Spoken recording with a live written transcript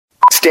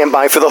stand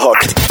by for the hook.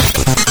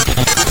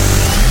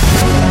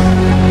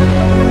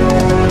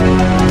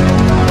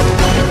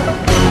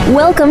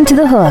 Welcome to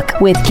The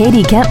Hook with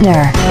Katie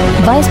Kempner,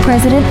 Vice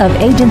President of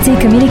Agency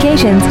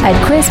Communications at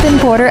Crispin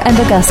Porter &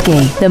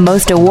 Bogusky, the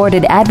most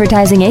awarded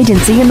advertising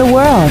agency in the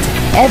world.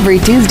 Every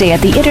Tuesday at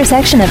the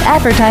intersection of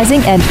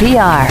advertising and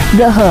PR,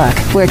 The Hook,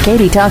 where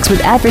Katie talks with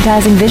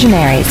advertising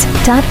visionaries,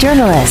 top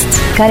journalists,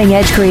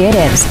 cutting-edge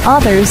creatives,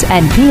 authors,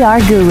 and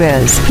PR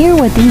gurus. Hear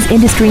what these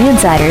industry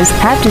insiders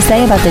have to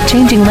say about the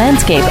changing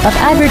landscape of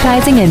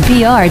advertising and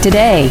PR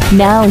today.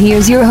 Now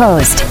here's your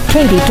host,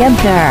 Katie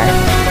Kempner.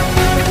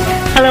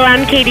 Hello,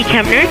 I'm Katie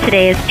Kempner.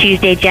 Today is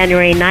Tuesday,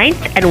 January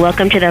 9th, and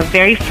welcome to the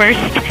very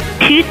first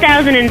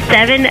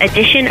 2007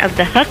 edition of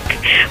The Hook,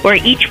 where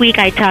each week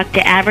I talk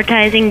to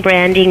advertising,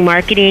 branding,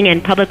 marketing,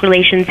 and public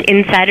relations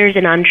insiders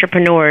and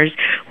entrepreneurs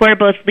who are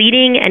both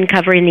leading and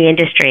covering the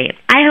industry.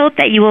 I hope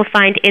that you will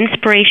find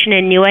inspiration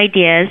and new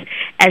ideas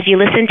as you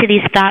listen to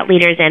these thought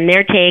leaders and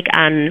their take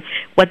on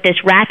what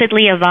this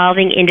rapidly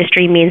evolving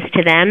industry means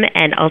to them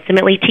and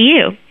ultimately to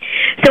you.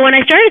 So when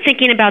I started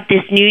thinking about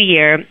this new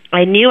year,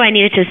 I knew I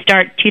needed to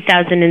start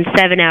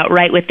 2007 out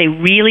right with a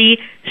really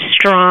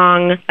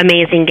strong,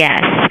 amazing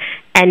guest.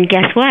 And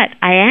guess what?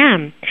 I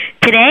am.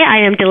 Today,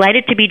 I am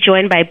delighted to be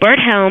joined by Burt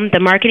Helm,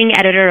 the marketing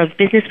editor of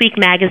BusinessWeek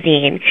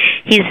magazine.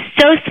 He's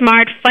so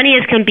smart, funny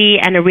as can be,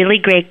 and a really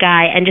great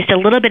guy. And just a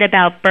little bit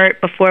about Burt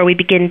before we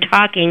begin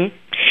talking.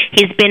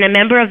 He's been a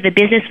member of the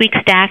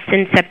BusinessWeek staff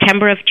since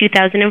September of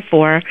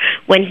 2004,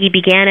 when he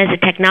began as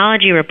a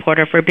technology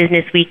reporter for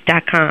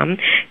BusinessWeek.com,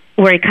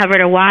 where he covered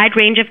a wide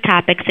range of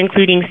topics,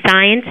 including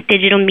science,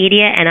 digital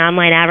media, and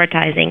online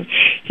advertising.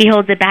 He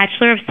holds a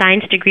Bachelor of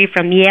Science degree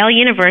from Yale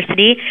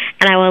University,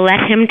 and I will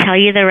let him tell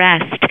you the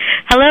rest.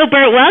 Hello,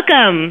 Burt.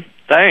 Welcome.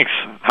 Thanks.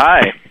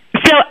 Hi.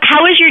 So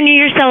how was your New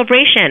Year's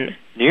celebration?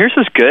 New Year's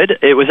was good.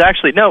 It was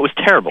actually, no, it was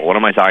terrible. What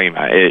am I talking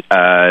about?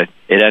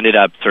 It ended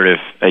up sort of,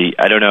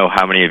 I don't know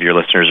how many of your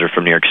listeners are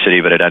from New York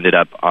City, but it ended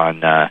up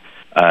on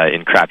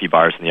in crappy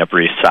bars on the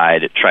Upper East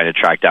Side trying to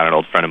track down an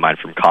old friend of mine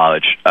from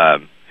college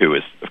who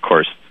was, of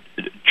course,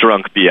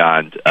 drunk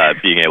beyond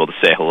being able to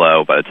say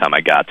hello by the time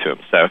I got to him.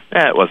 So,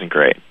 it wasn't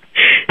great.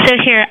 So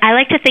here, I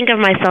like to think of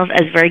myself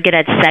as very good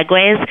at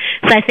segues,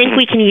 so I think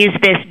we can use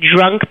this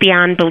drunk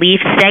beyond belief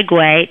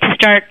segue to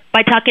start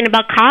by talking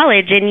about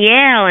college and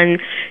Yale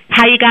and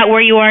how you got where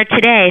you are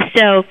today.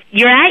 So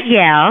you're at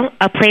Yale,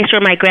 a place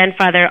where my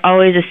grandfather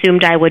always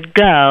assumed I would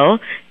go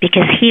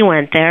because he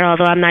went there,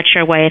 although I'm not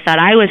sure why he thought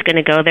I was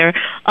going to go there,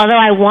 although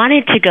I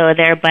wanted to go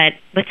there, but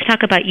let's talk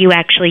about you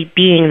actually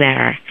being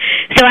there.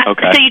 So,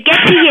 okay. So you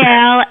get to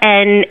Yale,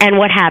 and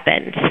what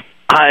happens?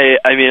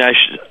 I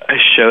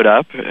showed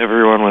up.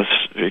 Everyone was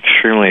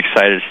extremely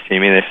excited to see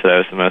me. They said I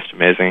was the most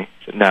amazing.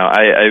 No,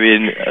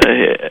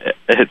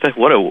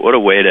 what a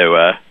way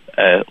to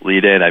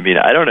lead in. I mean,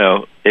 I don't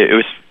know. It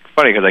was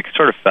funny because I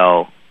sort of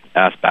fell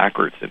ass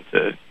backwards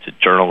into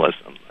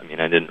journalism. I mean,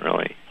 I didn't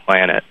really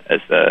plan it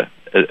as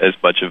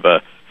much of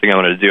a thing I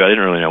wanted to do. I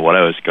didn't really know what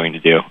I was going to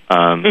do. So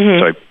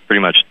I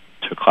pretty much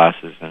took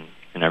classes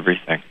and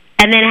everything.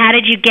 And then how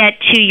did you get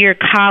to your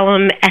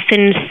column,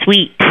 Effin'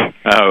 Sweet?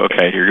 Oh,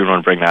 okay. You're going to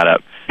want to bring that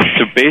up.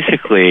 So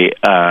basically,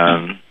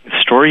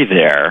 the story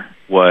there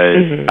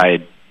was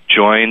I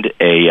joined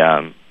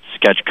a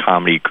sketch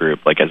comedy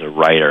group, like as a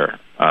writer,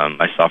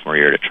 my sophomore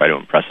year to try to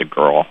impress a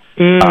girl.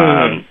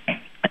 And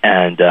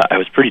I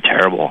was pretty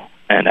terrible.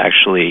 And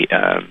actually,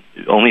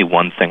 only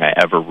one thing I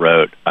ever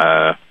wrote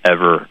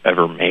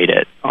ever made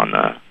it on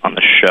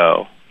the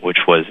show,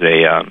 which was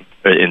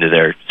into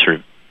their sort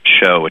of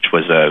show, which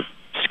was a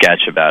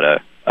sketch about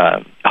a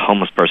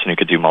homeless person who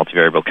could do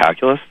multivariable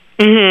calculus.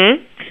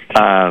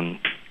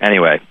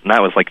 Anyway, and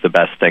that was like the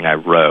best thing I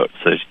wrote,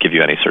 so to give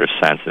you any sort of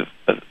sense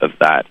of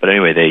that. But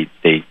anyway,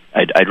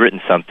 I'd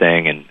written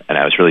something, and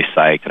I was really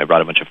psyched, and I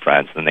brought a bunch of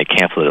friends, and then they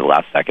canceled it at the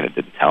last second and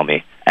didn't tell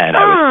me. And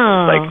I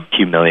was like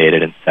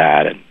humiliated and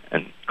sad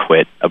and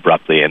quit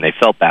abruptly, and they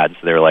felt bad,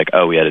 so they were like,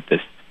 oh, we edit the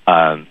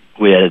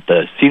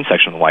scene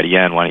section on the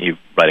YDN, why don't you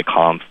write a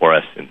column for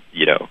us, and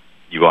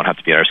you won't have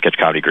to be in our sketch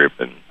comedy group,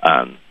 and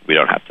we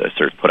don't have to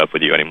sort of put up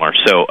with you anymore.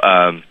 So,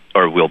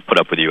 or we'll put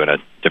up with you in a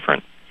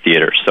different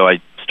theater. So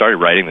I started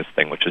writing this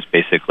thing, which was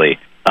basically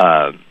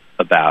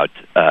about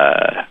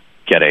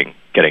getting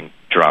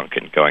drunk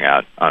and going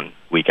out on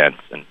weekends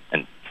and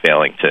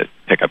failing to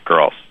pick up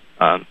girls,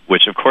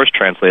 which of course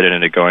translated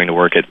into going to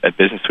work at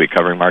BusinessWeek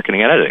covering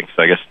marketing and editing.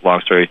 So I guess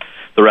long story,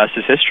 the rest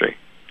is history.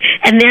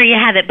 And there you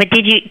have it. But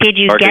did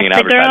you marketing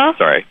get the girl?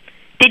 Sorry.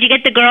 Did you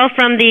get the girl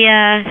from the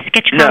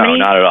sketch comedy?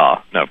 No, not at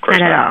all. No, of course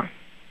not.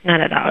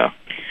 Not at all. No.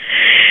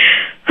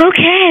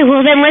 Okay,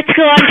 well then let's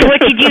go on to what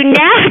you do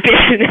now,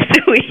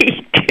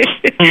 BusinessWeek.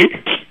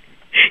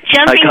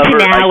 Jumping to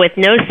now with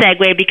no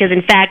segue, because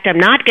in fact I'm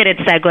not good at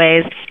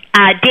segues.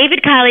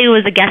 David Kiley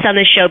was a guest on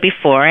the show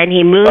before, and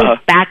he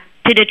moved back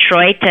to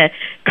Detroit to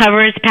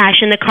cover his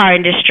passion, the car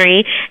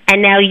industry,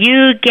 and now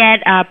you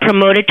get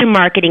promoted to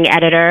marketing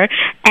editor.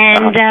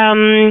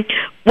 And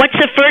what's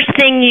the first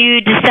thing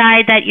you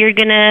decide that you're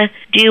going to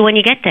do when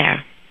you get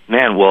there?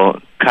 Man, well,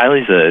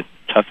 Kylie's a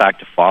tough act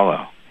to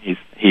follow.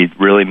 He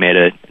really made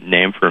a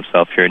name for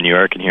himself here in New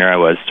York, and here I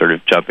was sort of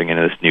jumping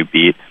into this new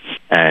beat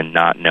and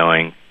not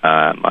knowing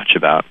much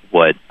about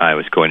what I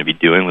was going to be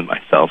doing with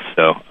myself.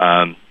 So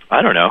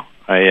I don't know.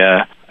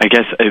 I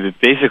guess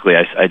basically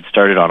I'd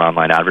started on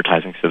online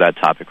advertising, so that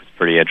topic was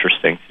pretty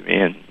interesting to me,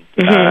 and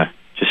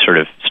just sort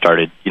of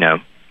started,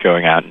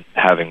 going out and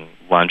having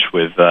lunch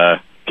with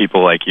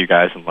people like you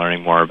guys and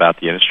learning more about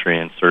the industry,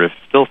 and sort of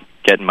still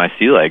getting my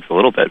sea legs a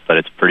little bit. But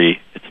it's a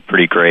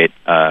pretty great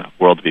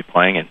world to be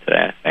playing in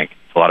today. I think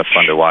it's a lot of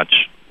fun to watch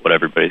what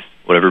everybody's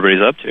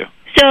up to.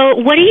 So,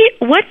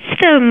 what's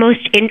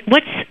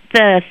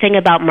the thing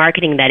about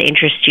marketing that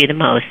interests you the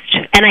most?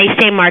 And I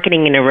say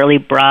marketing in a really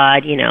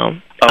broad,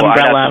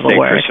 umbrella of a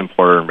word. Chris and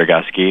Porter and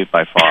Bogusky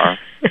by far.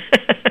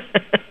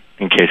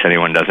 In case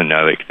anyone doesn't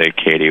know, that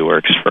Katie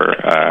works for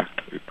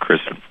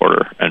Chris and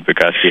Porter and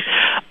Bogusky.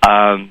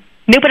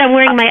 No, but I'm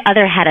wearing my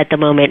other hat at the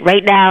moment.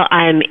 Right now,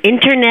 I'm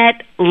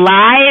internet,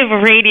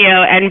 live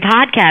radio, and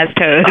podcast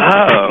host.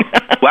 Oh,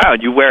 wow!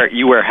 You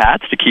wear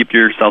hats to keep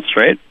yourself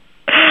straight?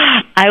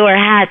 I wear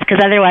hats because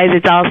otherwise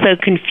it's all so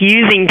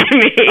confusing to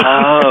me.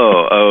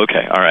 Oh,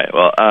 okay, all right.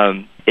 Well,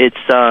 it's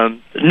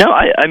no,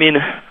 I mean,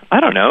 I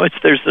don't know.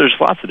 There's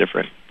lots of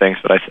different things,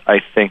 but I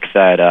think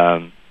that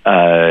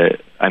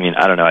I mean,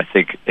 I don't know. I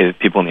think if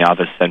people in the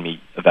office send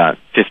me about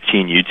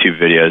 15 YouTube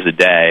videos a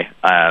day,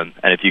 and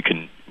if you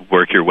can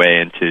work your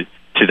way into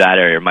that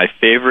area, my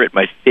favorite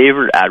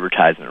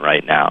advertisement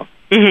right now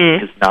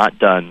is not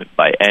done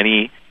by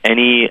any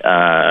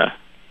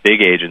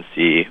big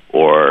agency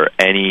or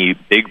any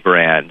big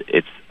brand.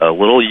 It's a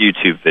little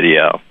YouTube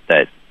video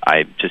that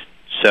I just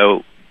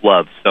so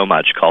love so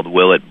much called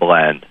 "Will It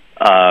Blend?"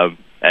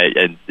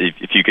 And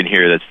if you can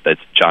hear, that's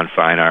John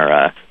Fine,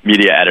 our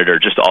media editor,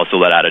 just also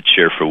let out a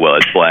cheer for Will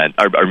It Blend.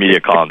 Our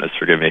media columnist,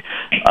 forgive me,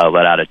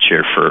 let out a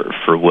cheer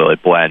for Will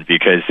It Blend,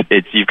 because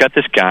you've got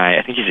this guy,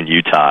 I think he's in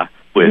Utah,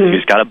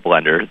 who's got a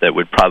blender that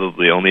would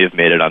probably only have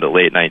made it onto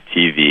late night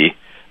TV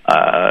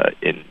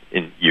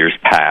in years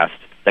past,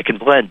 that can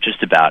blend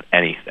just about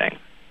anything.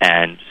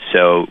 And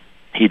so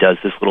he does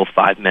this little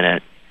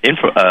 5-minute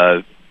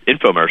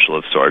infomercial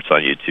of sorts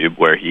on YouTube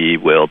where he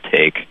will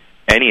take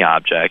any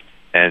object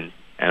and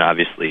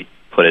obviously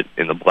put it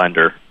in the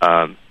blender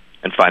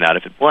and find out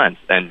if it blends.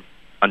 And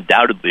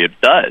undoubtedly it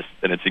does,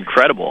 and it's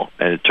incredible.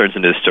 And it turns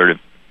into this sort of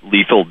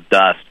lethal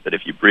dust that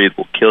if you breathe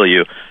will kill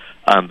you.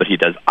 But he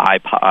does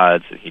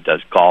iPods, and he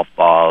does golf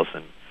balls,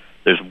 and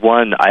there's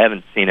one, I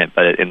haven't seen it,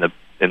 but in the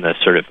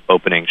sort of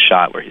opening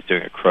shot where he's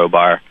doing a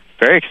crowbar.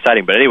 Very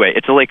exciting. But anyway,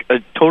 it's like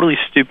a totally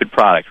stupid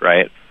product,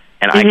 right?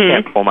 And I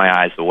can't pull my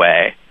eyes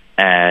away.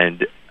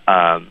 And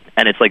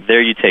it's like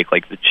there you take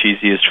like the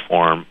cheesiest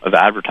form of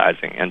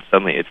advertising, and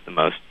suddenly it's the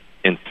most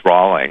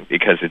enthralling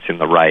because it's in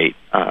the right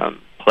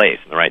place,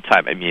 in the right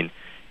time. I mean,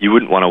 you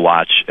wouldn't want to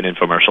watch an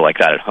infomercial like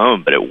that at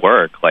home, but at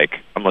work, like,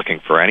 I'm looking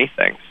for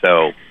anything.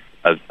 So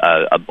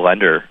a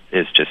blender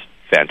is just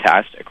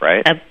fantastic,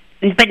 right?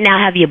 But now,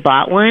 have you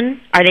bought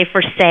one? Are they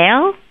for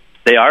sale?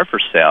 They are for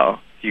sale.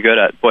 You go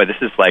to,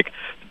 this is like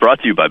brought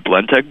to you by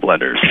BlendTech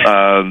Blenders.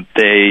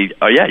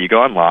 You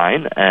go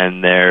online,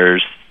 and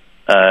there's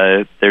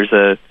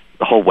a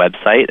whole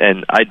website,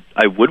 and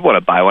I would want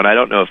to buy one. I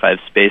don't know if I have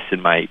space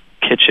in my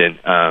kitchen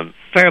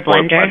for a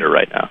blender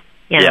right now.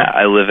 Yeah,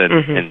 I live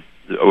in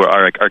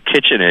our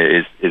kitchen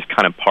is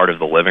kind of part of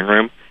the living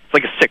room. It's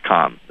like a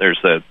sitcom. There's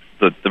the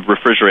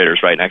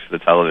refrigerator's right next to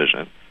the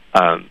television.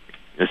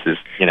 This is,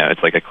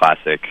 it's like a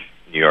classic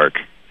New York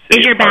city.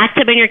 Is your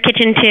bathtub in your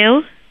kitchen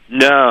too?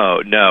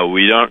 No,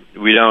 we don't.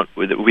 We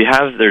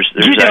have there's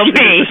actually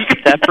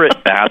a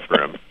separate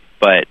bathroom,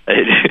 but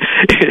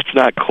it's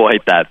not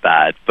quite that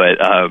bad. But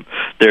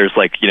there's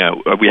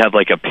we have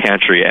like a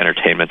pantry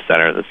entertainment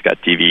center that's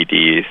got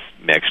DVDs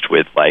mixed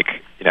with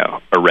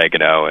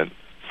oregano and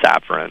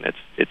saffron.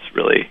 It's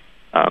really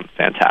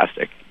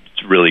fantastic.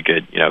 It's really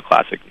good,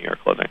 classic New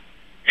York living.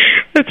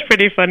 That's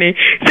pretty funny.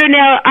 So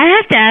now I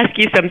have to ask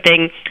you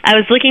something. I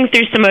was looking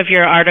through some of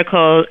your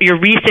articles, your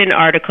recent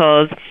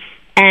articles,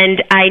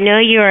 and I know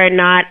you are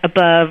not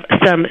above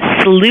some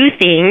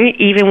sleuthing,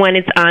 even when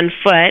it's on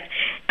foot.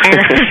 And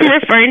I'm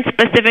referring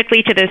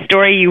specifically to the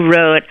story you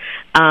wrote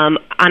on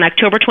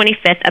October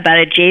 25th about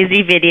a Jay-Z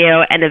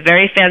video and a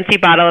very fancy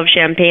bottle of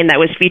champagne that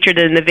was featured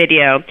in the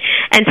video.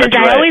 And since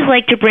I always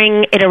like to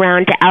bring it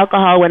around to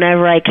alcohol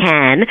whenever I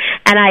can,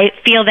 and I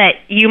feel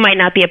that you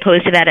might not be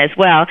opposed to that as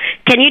well,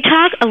 can you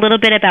talk a little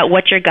bit about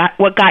what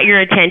got your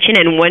attention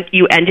and what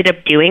you ended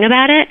up doing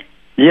about it?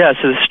 Yeah,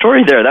 so the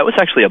story there, that was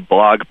actually a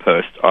blog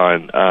post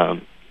on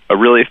a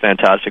really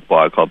fantastic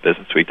blog called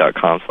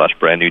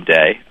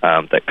BusinessWeek.com/brandnewday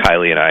that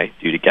Kylie and I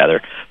do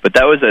together. But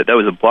that was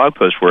a blog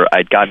post where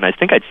I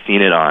think I'd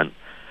seen it on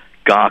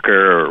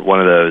Gawker or one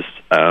of those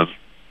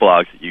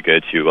blogs that you go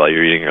to while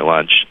you're eating your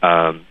lunch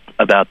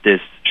about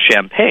this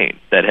champagne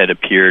that had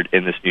appeared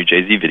in this new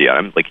Jay-Z video.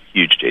 I'm like a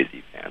huge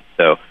Jay-Z fan.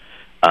 So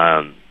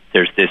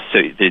there's this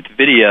the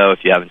video,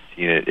 if you haven't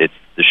seen it, it's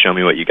the Show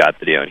Me What You Got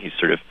video, and he's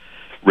sort of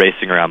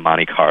racing around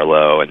Monte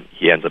Carlo, and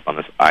he ends up on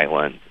this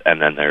island,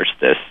 and then there's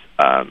this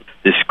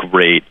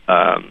great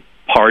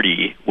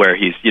party where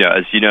he's,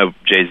 as you know,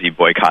 Jay-Z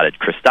boycotted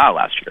Cristal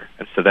last year.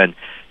 And so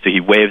he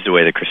waves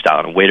away the Cristal,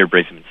 and a waiter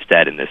brings him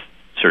instead in this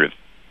sort of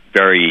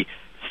very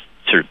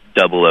sort of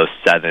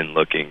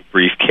 007-looking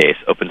briefcase,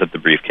 opens up the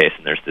briefcase,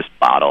 and there's this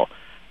bottle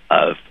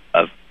of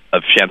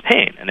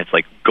champagne, and it's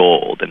like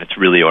gold, and it's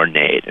really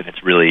ornate, and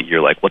it's really,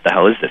 you're like, what the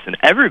hell is this? And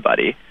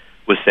everybody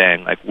was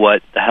saying, like,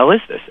 what the hell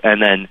is this?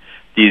 And then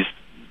these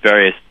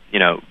various,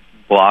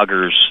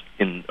 bloggers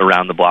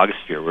around the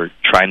blogosphere were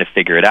trying to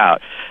figure it out.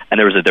 And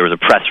there was a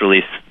press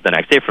release the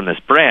next day from this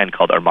brand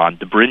called Armand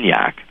de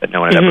Brignac that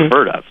no one had ever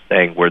heard of,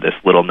 saying we're this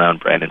little-known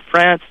brand in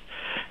France,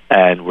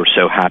 and we're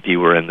so happy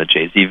we're in the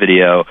Jay-Z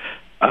video.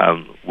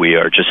 We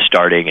are just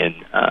starting in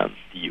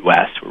the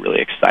U.S. We're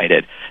really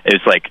excited.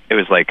 It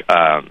was like,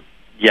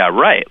 yeah,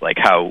 right. Like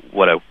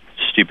what a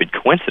stupid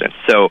coincidence.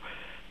 So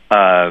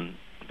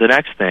the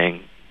next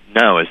thing,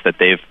 is that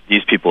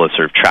these people have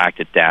sort of tracked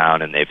it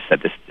down, and they've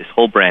said this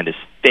whole brand is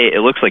fake. It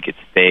looks like it's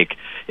fake.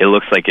 It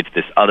looks like it's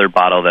this other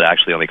bottle that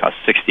actually only costs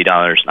 $60,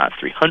 not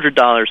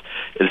 $300.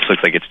 This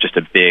looks like it's just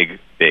a big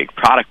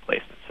product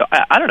placement. So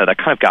I don't know. That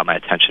kind of got my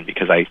attention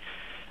because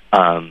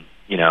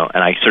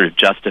and I sort of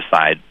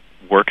justified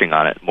working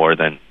on it more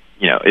than,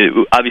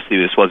 obviously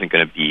this wasn't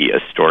going to be a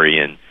story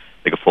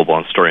like a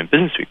full-blown story in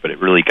BusinessWeek, but it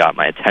really got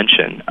my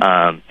attention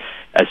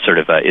as sort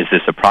of is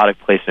this a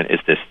product placement? Is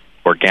this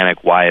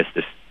organic? Why is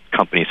this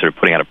company sort of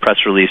putting out a press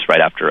release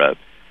right after a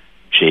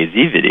Jay-Z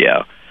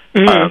video?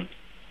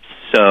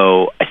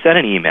 So I sent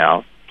an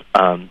email,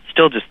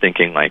 still just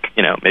thinking like,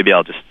 maybe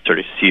I'll just sort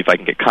of see if I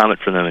can get comment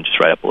from them and just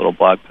write up a little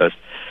blog post.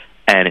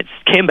 And it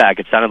came back.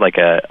 It sounded like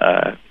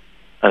a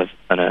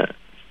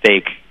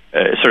fake,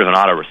 sort of an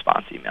auto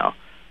response email,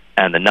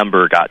 and the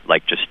number got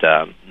like just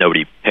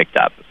nobody picked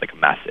up. It's like a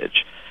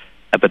message,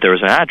 but there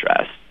was an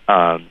address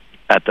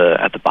at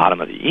the bottom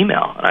of the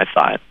email, and I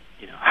thought,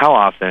 how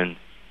often,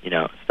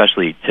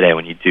 especially today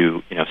when you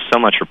do, so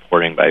much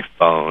reporting by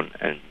phone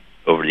and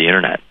over the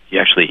internet,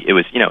 it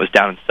was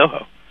down in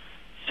Soho.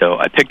 So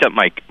I picked up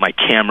my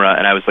camera,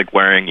 and I was like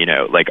wearing,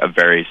 like a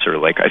very sort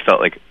of like, I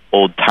felt like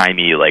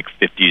old-timey, like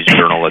 50s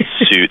journalist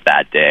suit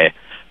that day,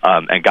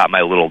 and got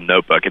my little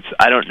notebook.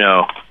 I don't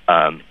know,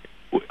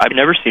 I've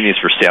never seen these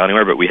for sale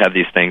anywhere, but we have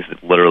these things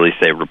that literally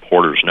say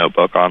reporter's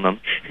notebook on them.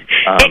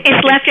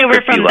 It's left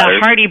over from the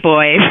Hardy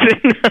Boys.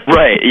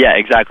 Right, yeah,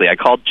 exactly. I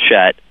called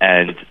Chet,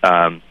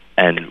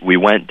 and we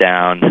went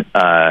down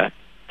to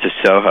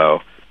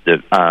Soho.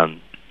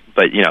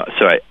 But,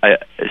 so I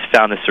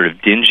found this sort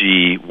of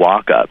dingy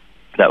walk-up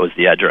that was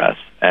the address,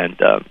 and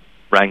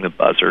rang the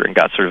buzzer and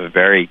got sort of a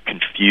very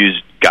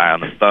confused guy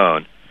on the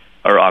phone,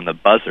 or on the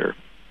buzzer.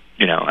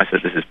 I said,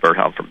 this is Burt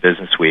Helm from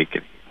BusinessWeek,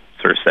 and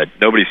he sort of said,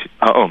 nobody's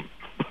home.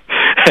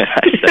 And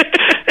I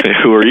said,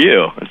 who are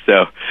you? And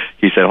so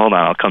he said, hold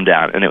on, I'll come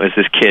down. And it was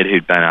this kid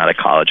who'd been out of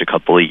college a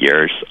couple of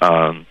years,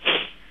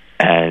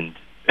 and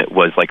it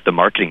was like the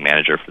marketing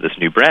manager for this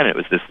new brand. It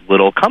was this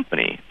little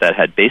company that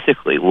had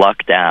basically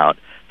lucked out.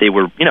 They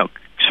were,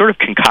 sort of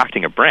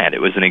concocting a brand.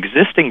 It was an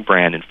existing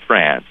brand in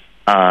France,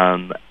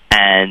 and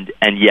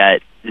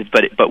yet,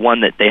 but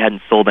one that they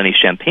hadn't sold any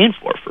champagne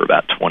for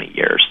about 20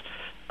 years.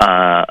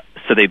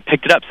 So they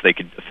picked it up so they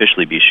could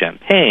officially be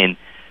champagne,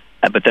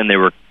 but then they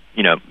were,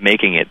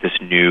 making it this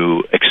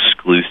new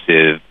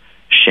exclusive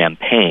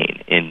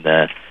champagne in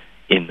the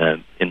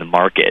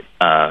market,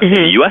 in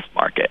the U.S.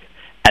 market.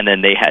 And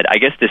then they had, I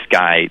guess, this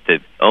guy, the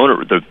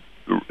owner, the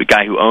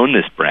guy who owned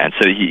this brand.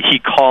 So he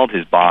called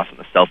his boss on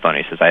the cell phone.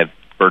 He says, "I have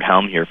Burt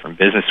Helm here from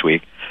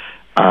BusinessWeek,"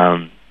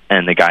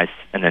 and the guy,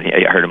 and then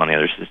I heard him on the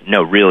other. Says,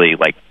 "No, really,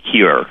 like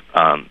here."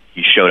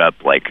 He showed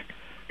up like.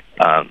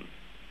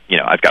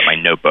 I've got my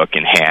notebook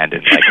in hand,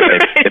 and like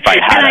if I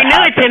had, and I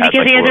know it's him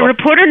because he has a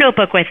reporter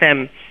notebook with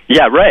him.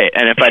 Yeah, right.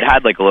 And if I'd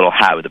had like a little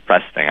hat with the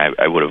press thing,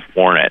 I would have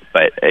worn it.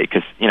 But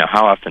because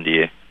how often do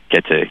you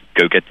get to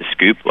go get the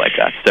scoop like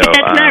that? So but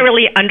that's not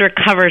really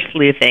undercover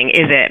sleuthing,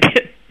 is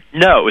it?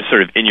 No, it was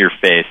sort of in your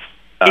face.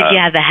 Did you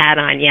have the hat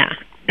on? Yeah.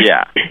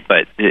 Yeah,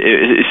 but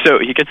so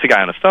he gets the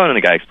guy on the phone, and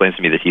the guy explains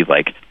to me that he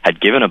had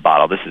given a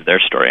bottle. This is their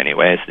story,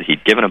 anyway. That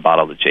he'd given a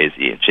bottle to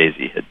Jay-Z, and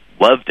Jay-Z had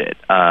loved it.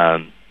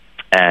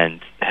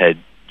 And had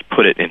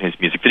put it in his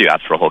music video,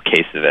 asked for a whole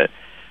case of it.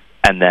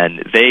 And then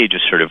they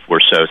just sort of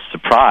were so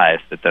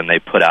surprised that then they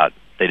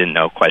didn't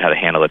know quite how to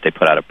handle it. They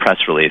put out a press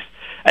release.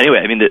 Anyway,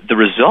 I mean, the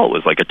result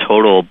was like a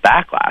total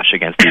backlash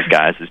against these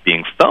guys as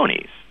being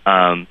phonies,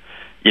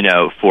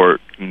 for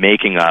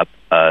making up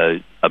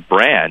a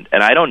brand.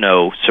 And I don't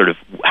know sort of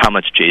how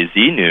much Jay-Z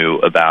knew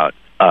about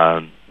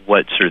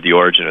what sort of the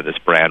origin of this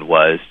brand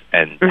was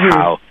and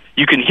how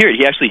you can hear it.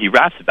 He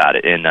raps about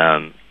it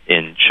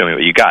in Show Me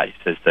What You Got. He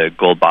says the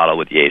gold bottle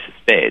with the ace of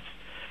spades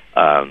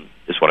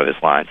is one of his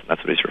lines, and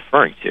that's what he's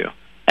referring to.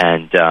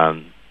 And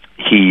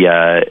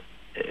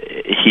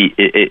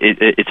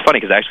it's funny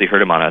because I actually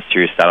heard him on a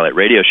Sirius satellite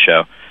radio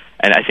show,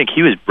 and I think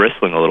he was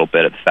bristling a little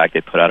bit at the fact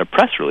they put out a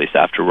press release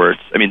afterwards.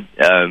 I mean,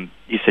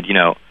 he said,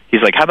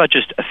 he's like, how about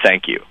just a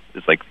thank you?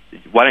 It's like,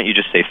 why don't you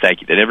just say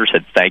thank you? They never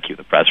said thank you in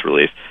the press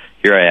release.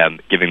 Here I am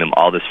giving them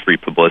all this free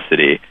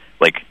publicity,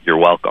 like, you're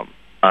welcome.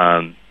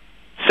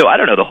 So I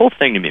don't know. The whole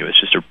thing to me was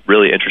just a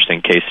really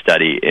interesting case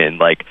study in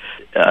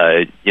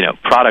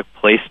product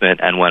placement,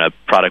 and when a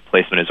product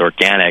placement is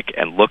organic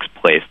and looks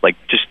placed, like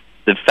just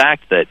the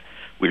fact that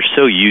we're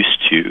so used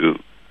to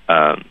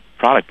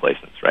product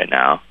placements right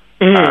now,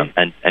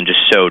 and just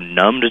so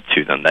numbed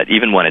to them that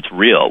even when it's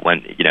real,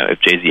 when if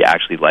Jay-Z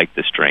actually liked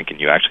this drink and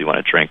you actually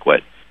want to drink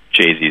what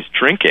Jay-Z's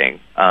drinking,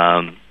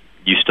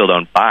 you still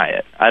don't buy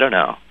it. I don't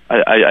know.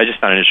 I just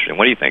found it interesting.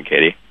 What do you think,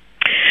 Katie?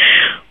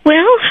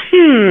 Well,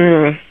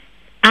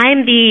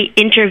 I'm the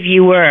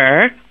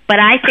interviewer, but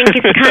I think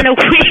it's kind of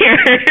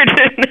weird.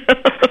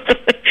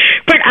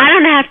 But I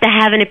don't have to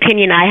have an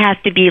opinion. I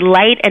have to be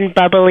light and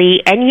bubbly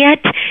and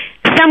yet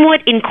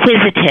somewhat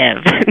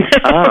inquisitive.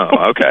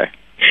 Oh, okay.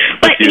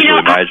 That's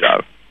usually my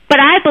job. But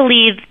I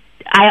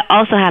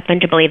also happen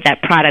to believe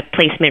that product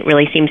placement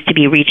really seems to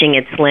be reaching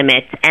its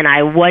limits, and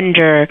I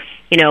wonder,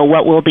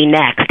 what will be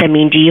next. I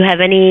mean, do you have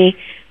any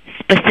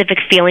specific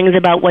feelings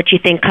about what you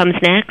think comes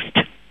next?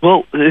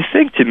 Well, the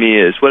thing to me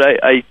is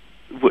I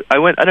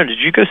went. I don't know.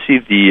 Did you go see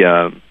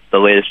the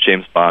latest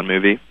James Bond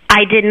movie?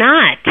 I did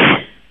not.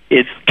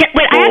 Wait,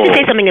 I have to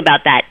say something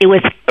about that. It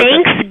was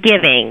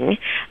Thanksgiving.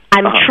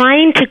 I'm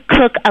trying to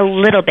cook a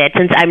little bit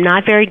since I'm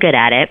not very good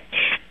at it.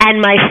 And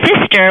my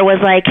sister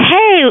was like,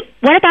 hey,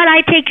 what about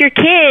I take your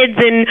kids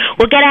and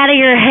we'll get out of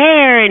your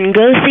hair and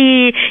go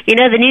see,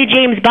 the new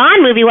James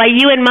Bond movie while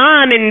you and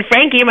Mom and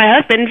Frankie, my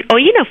husband,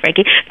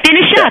 Frankie,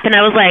 finish up. And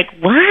I was like,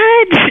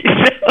 what?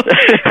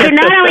 So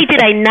not only did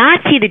I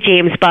not see the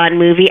James Bond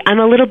movie, I'm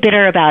a little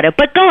bitter about it.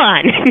 But go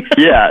on.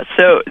 Yeah,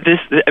 so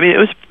it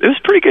was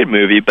a pretty good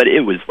movie, but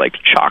it was like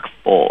chock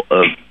full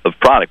of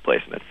product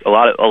placements. A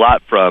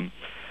lot from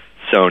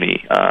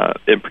Sony,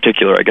 in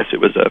particular. I guess it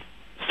was a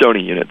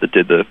Sony unit that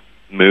did the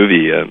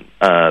movie.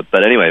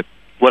 But anyway,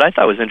 what I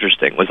thought was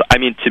interesting was,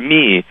 to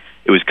me,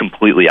 it was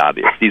completely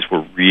obvious. These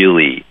were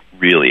really,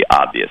 really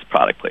obvious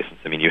product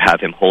placements. You have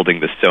him holding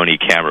the Sony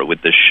camera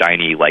with the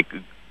shiny,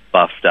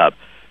 buffed up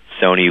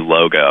Sony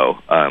logo,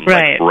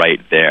 right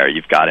there.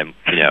 You've got him,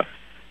 it's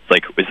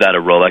like, is that a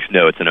Rolex?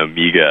 No, it's an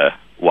Omega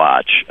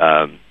watch,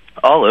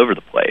 all over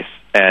the place.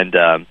 And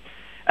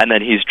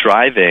then he's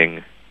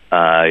driving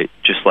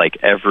just like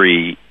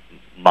every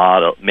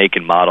make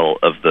and model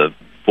of the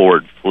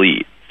Ford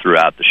fleet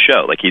throughout the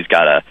show. Like he's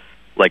got a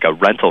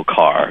rental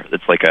car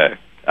that's like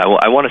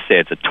I want to say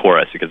it's a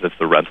Taurus because it's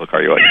the rental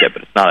car you always get,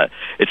 but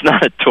it's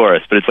not a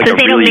Taurus, but it's like a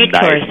really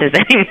nice Tauruses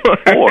anymore.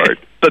 Ford.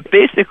 But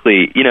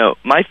basically,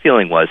 my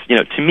feeling was,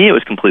 to me it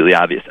was completely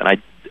obvious, and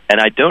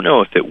I don't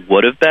know if it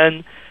would have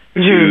been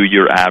to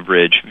your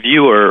average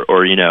viewer,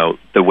 or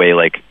the way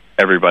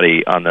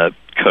everybody on the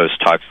coast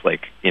talks,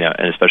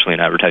 and especially in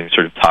advertising,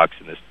 sort of talks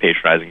in this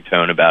patronizing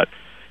tone about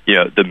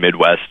the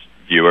Midwest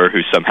viewer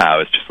who somehow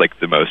is just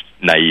the most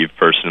naive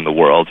person in the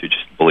world who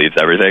just believes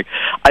everything.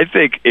 I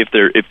think if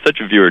such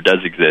a viewer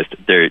does exist,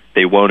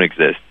 they won't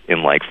exist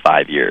in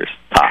 5 years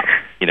top.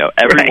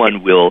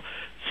 Everyone will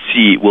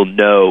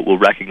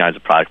recognize a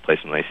product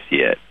placement when they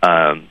see it,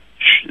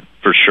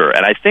 for sure.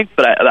 And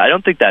but I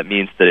don't think that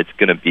means that it's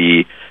going to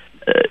be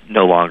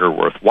no longer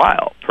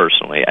worthwhile.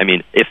 Personally,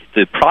 if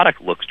the product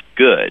looks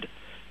good,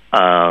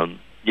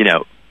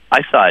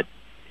 I thought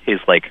his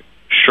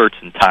shirts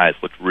and ties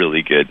looked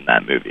really good in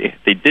that movie.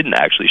 They didn't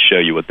actually show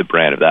you what the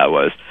brand of that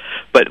was,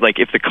 but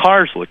if the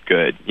cars look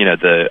good,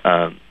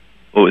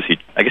 what was he?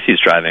 I guess he's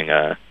driving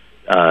an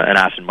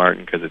Aston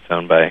Martin because it's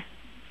owned by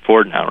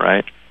Ford now,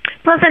 right?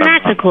 Plus, and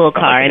that's a cool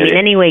car.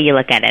 Any way you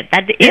look at it,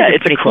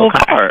 it's a cool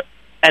car,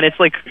 and it's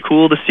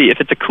cool to see if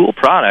it's a cool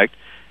product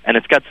and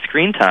it's got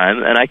screen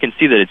time, and I can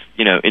see that it's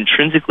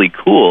intrinsically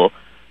cool,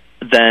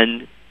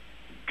 then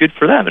good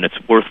for them and it's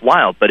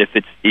worthwhile. But if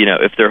it's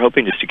if they're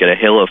hoping just to get a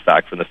halo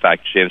effect from the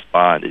fact James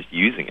Bond is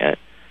using it,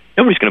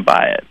 nobody's going to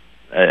buy it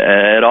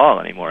at all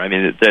anymore.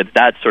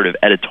 That sort of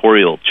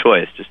editorial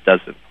choice just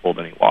doesn't hold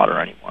any water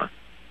anymore.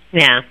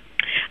 Yeah,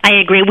 I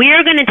agree. We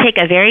are going to take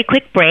a very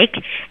quick break,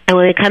 and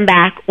when we come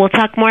back, we'll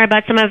talk more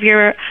about some of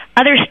your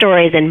other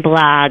stories and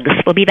blogs.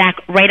 We'll be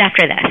back right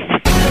after this.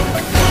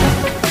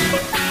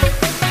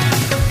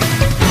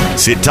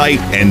 Sit tight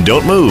and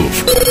don't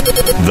move.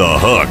 The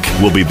Hook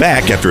will be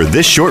back after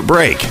this short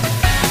break.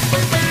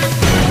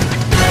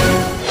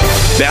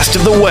 Best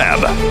of the Web,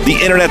 the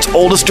Internet's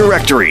oldest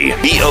directory,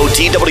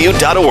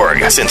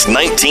 BOTW.org, since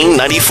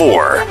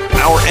 1994.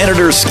 Our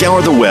editors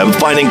scour the web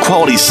finding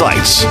quality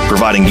sites,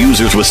 providing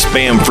users with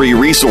spam-free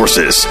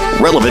resources,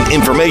 relevant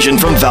information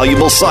from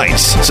valuable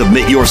sites.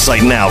 Submit your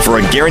site now for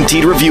a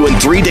guaranteed review in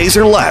 3 days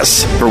or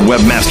less. For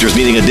webmasters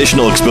needing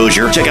additional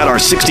exposure, check out our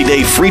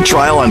 60-day free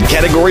trial on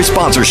category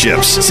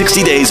sponsorships.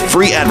 60 days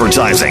free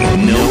advertising.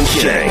 No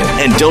kidding.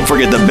 And don't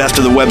forget the Best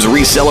of the Web's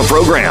reseller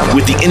program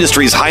with the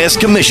industry's highest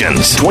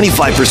commissions.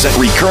 25%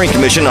 recurring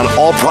commission on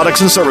all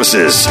products and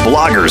services.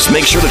 Bloggers,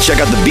 make sure to check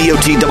out the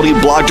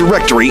BOTW blog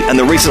directory and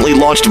the recently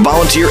launched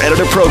volunteer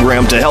editor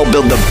program to help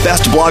build the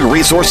best blog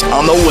resource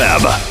on the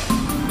web.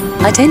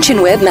 Attention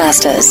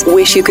webmasters.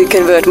 Wish you could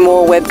convert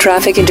more web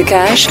traffic into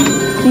cash?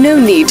 No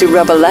need to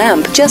rub a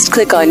lamp. Just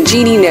click on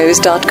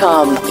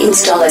GenieKnows.com.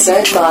 Install a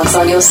search box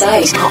on your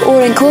site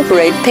or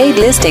incorporate paid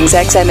listings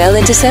XML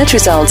into search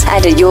results.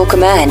 And at your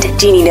command,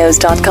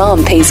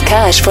 GenieKnows.com pays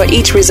cash for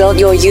each result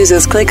your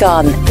users click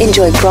on.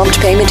 Enjoy prompt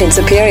payment and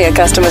superior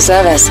customer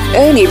service.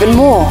 Earn even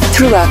more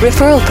through our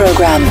referral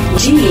program.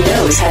 Genie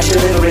knows how to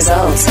deliver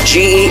results.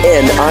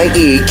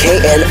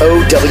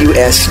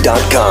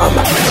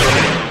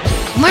 GenieKnows.com.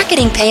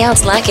 Marketing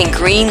payouts lacking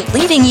green,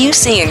 leaving you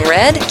seeing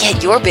red?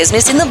 Get your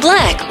business in the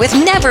black with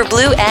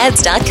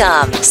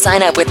NeverBlueAds.com.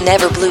 Sign up with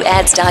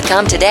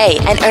NeverBlueAds.com today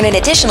and earn an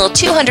additional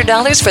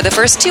 $200 for the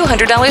first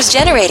 $200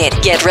 generated.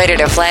 Get ready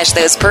to flash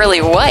those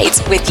pearly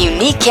whites with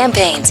unique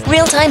campaigns,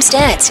 real-time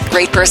stats,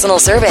 great personal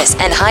service,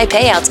 and high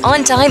payouts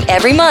on time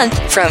every month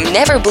from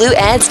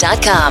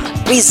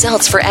NeverBlueAds.com.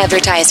 Results for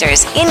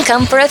advertisers,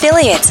 income for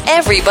affiliates.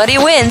 Everybody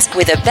wins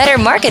with a better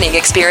marketing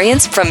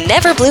experience from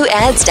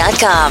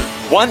NeverBlueAds.com.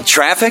 Want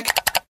traffic?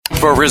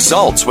 For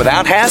results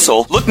without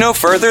hassle, look no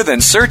further than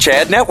Search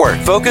Ad Network.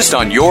 Focused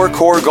on your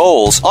core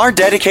goals, our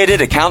dedicated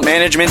account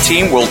management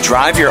team will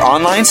drive your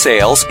online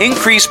sales,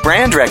 increase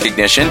brand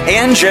recognition,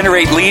 and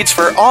generate leads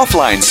for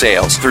offline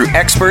sales through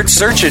expert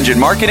search engine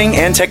marketing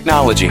and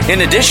technology.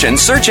 In addition,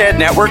 Search Ad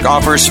Network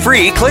offers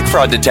free click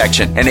fraud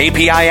detection and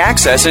API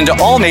access into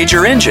all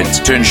major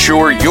engines to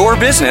ensure your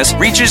business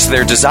reaches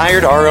their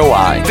desired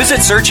ROI.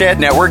 Visit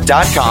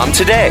searchadnetwork.com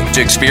today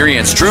to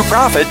experience true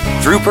profit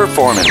through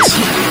performance.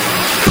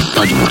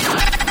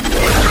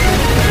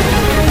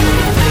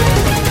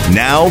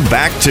 Now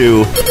back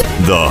to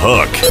The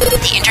Hook.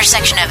 The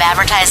intersection of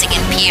advertising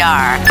and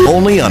PR.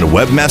 Only on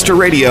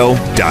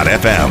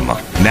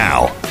webmasterradio.fm.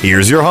 Now,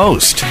 here's your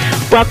host.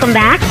 Welcome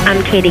back.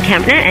 I'm Katie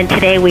Kempner, and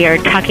today we are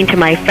talking to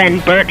my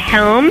friend Burt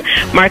Helm,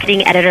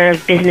 marketing editor of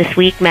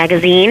BusinessWeek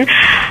magazine.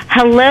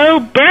 Hello,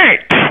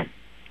 Burt.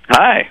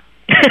 Hi.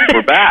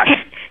 We're back.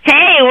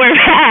 Hey, we're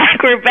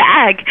back. We're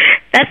back.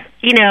 That's,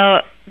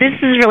 this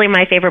is really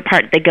my favorite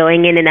part, the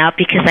going in and out,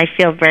 because I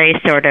feel very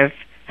sort of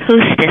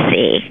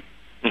hostessy.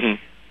 Mm-hmm.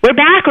 We're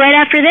back right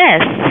after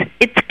this.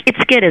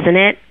 It's good, isn't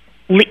it?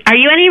 Are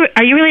you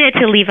related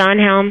to Levon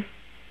Helm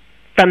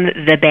from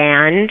the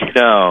band?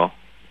 No,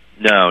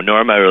 nor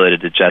am I related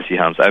to Jesse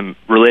Helms. I'm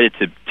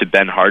related to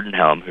Ben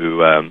Hardenhelm,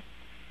 who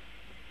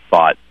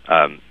fought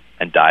and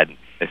died,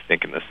 I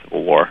think, in the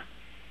Civil War.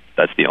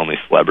 That's the only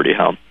celebrity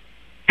Helm.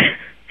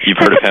 You've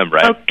heard of him,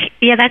 right? Okay,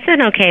 yeah, that's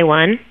an okay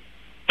one.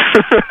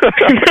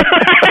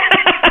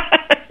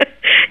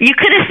 You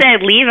could have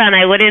said Levon.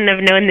 I wouldn't have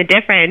known the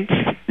difference.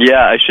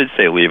 Yeah, I should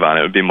say Levon.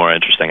 It would be more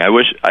interesting. I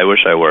wish I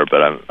were,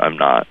 but I'm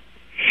not.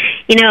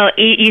 You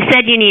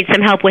said you need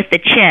some help with the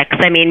chicks.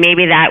 I mean,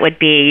 maybe that would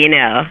be,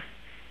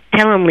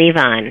 tell him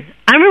Levon.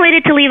 I'm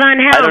related to Levon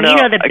Helm. I don't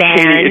know. The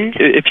band.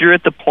 If you're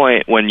at the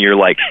point when you're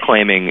like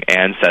claiming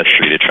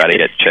ancestry to try to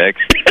get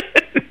chicks,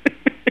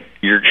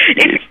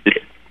 it's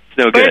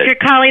no good. Or if you're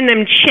calling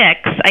them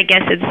chicks, I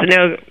guess it's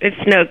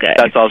no good.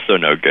 That's also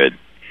no good.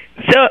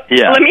 So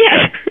yeah. Let me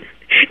ask.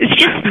 It's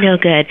just no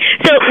good.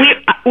 So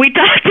we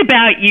talked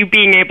about you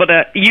being able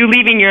to, you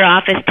leaving your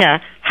office to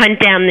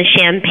hunt down the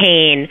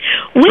champagne.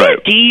 Where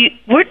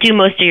do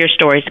most of your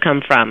stories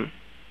come from?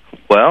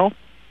 Well,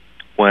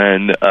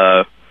 when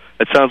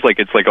it sounds like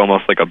it's like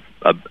almost like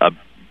a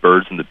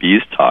birds and the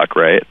bees talk,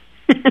 right?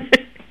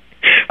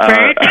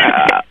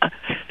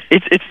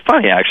 It's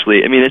funny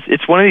actually. I mean,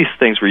 it's one of these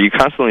things where you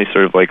constantly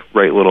sort of like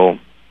write little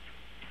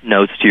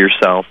notes to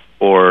yourself,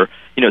 or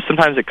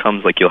sometimes it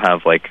comes like you'll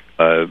have like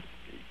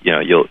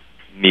you'll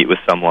meet with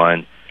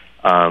someone.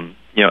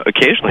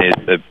 Occasionally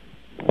a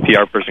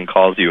PR person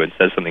calls you and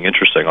says something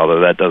interesting,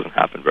 although that doesn't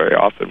happen very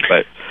often.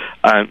 But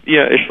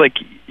it's like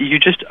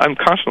I'm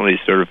constantly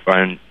sort of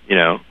find,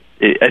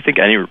 I think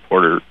any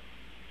reporter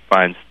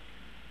finds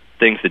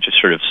things that just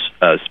sort of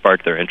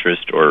spark their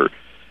interest or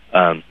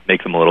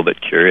make them a little bit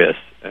curious,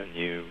 and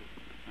you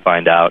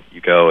find out,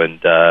 you go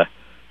and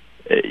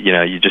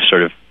you just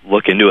sort of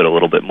look into it a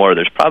little bit more.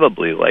 There's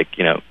probably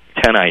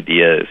 10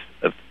 ideas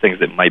of things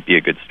that might be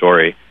a good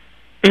story.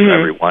 Mm-hmm.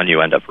 Every one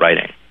you end up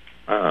writing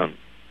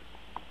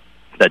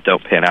that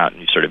don't pan out,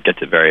 and you sort of get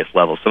to various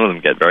levels. Some of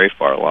them get very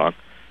far along,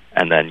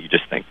 and then you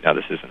just think, no,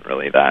 this isn't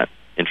really that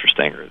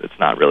interesting, or it's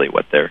not really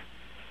what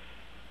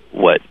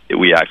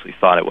we actually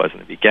thought it was in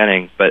the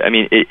beginning. But I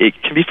mean, it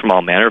can be from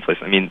all manner of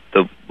places. I mean,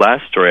 the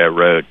last story I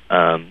wrote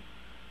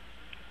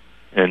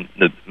in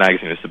the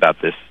magazine was about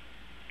this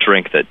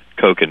drink that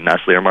Coke and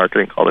Nestle are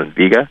marketing called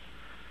Enviga,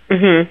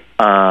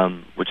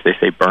 which they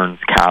say burns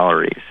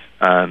calories.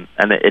 And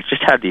it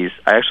just had these.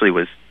 I actually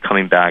was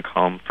coming back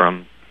home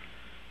from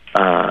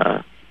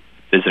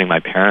visiting my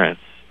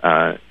parents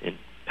in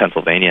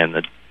Pennsylvania,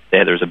 and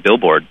there was a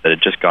billboard that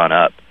had just gone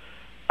up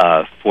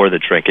for the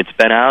drink. It's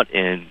been out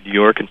in New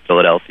York and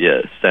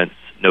Philadelphia since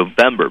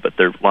November, but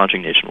they're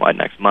launching nationwide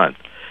next month.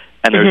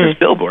 And there's this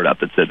billboard up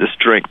that said, "This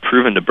drink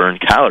proven to burn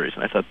calories."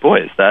 And I thought,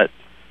 boy, is that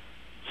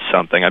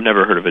something. I've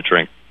never heard of a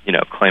drink,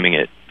 claiming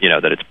it,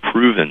 that it's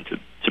proven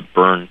to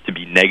burn, to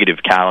be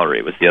negative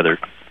calorie, was the other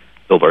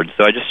billboard.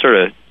 So I just sort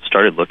of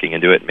started looking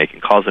into it and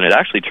making calls, and it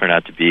actually turned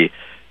out to be,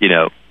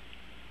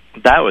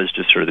 that was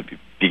just sort of the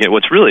beginning.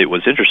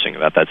 What's interesting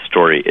about that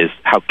story is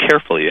how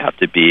careful you have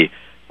to be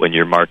when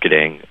you're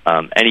marketing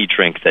any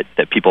drink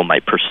that people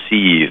might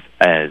perceive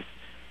as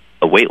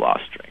a weight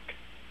loss drink.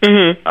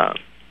 Mm-hmm.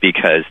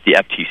 Because the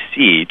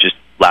FTC just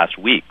last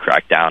week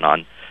cracked down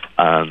on,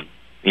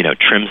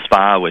 Trim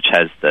Spa, which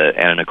has the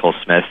Anna Nicole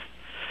Smith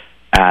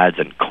ads,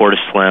 and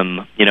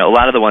Cortislim, a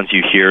lot of the ones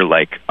you hear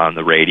like on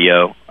the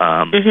radio,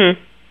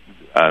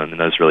 and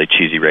those really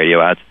cheesy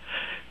radio ads.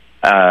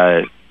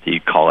 You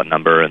call a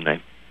number and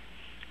they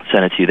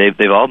send it to you.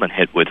 They've all been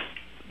hit with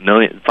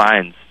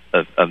fines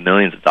of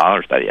millions of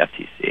dollars by the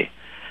FTC,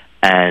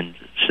 and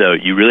so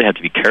you really have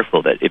to be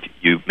careful that if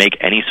you make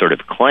any sort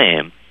of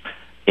claim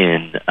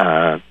in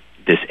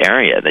this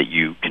area that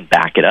you can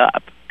back it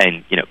up.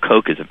 And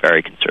Coke is a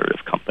very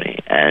conservative company,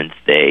 and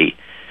they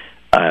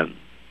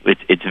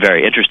it's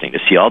very interesting to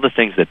see all the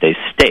things that they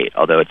state.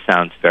 Although it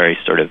sounds very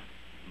sort of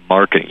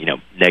marketing,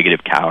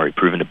 negative calorie,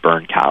 proven to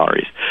burn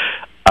calories.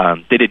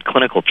 They did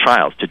clinical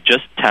trials to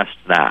just test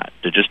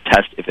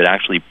if it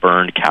actually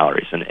burned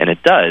calories, and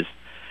it does.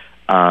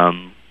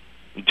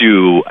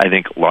 Due, I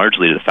think,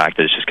 largely to the fact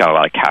that it's just got a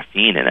lot of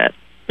caffeine in it,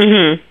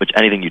 which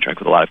anything you drink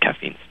with a lot of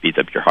caffeine speeds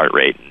up your heart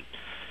rate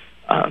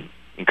and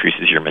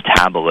increases your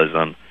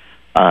metabolism.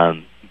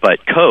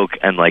 But Coke,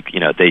 and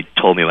they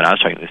told me when I was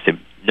talking to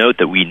them, note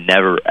that we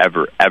never,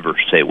 ever, ever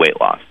say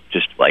weight loss.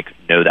 Just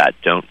know that.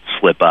 Don't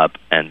slip up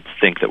and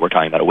think that we're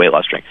talking about a weight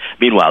loss drink.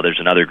 Meanwhile, there's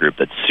another group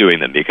that's suing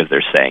them because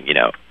they're saying,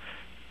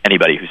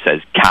 anybody who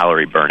says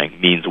calorie burning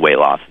means weight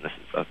loss, and this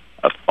is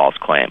a false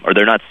claim. Or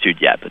they're not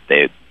sued yet, but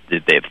they've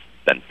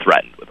been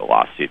threatened with a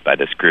lawsuit by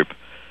this group,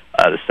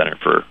 the Center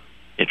for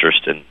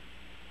Interest in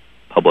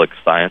Public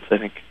Science, I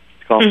think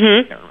it's called.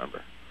 I can't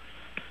remember.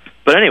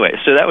 But anyway,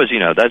 so that was,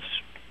 that's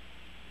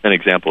an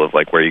example of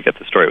where you get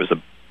the story. It was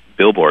a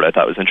billboard I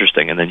thought was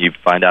interesting, and then you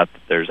find out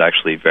that there's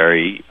actually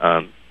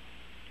the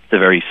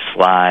very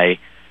sly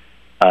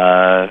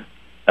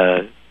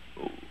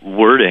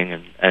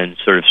wording and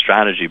sort of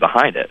strategy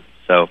behind it.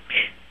 So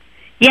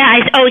yeah,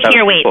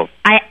 wait. Cool.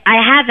 I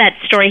have that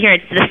story here.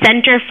 It's the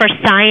Center for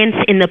Science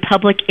in the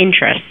Public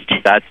Interest.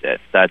 That's it.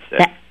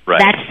 Right.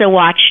 That's the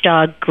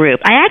watchdog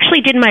group. I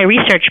actually did my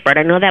research, Burt.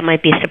 I know that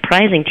might be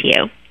surprising to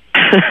you.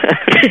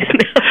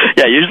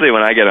 Yeah, usually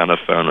when I get on the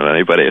phone with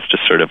anybody, it's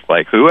just sort of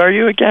like, who are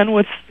you again?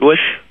 What What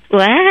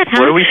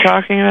are we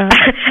talking about?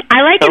 I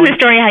like in the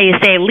story how you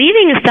say,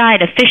 leaving aside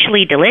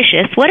officially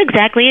delicious, what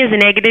exactly is a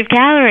negative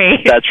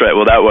calorie? That's right.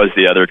 Well, that was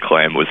the other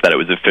claim, was that it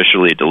was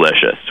officially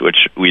delicious, which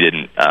we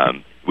didn't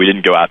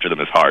go after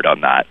them as hard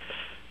on that.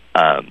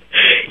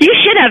 You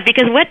should have,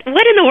 because what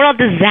in the world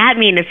does that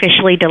mean,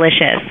 officially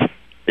delicious?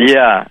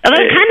 Yeah.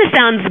 Although it kind of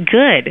sounds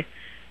good.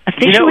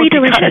 Officially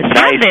delicious.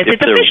 Nice it's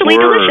officially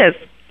delicious.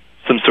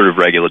 Some sort of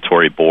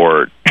regulatory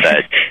board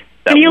that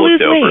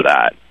looked over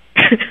that,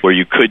 where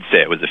you could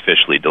say it was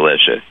officially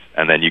delicious,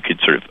 and then you could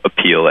sort of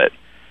appeal it.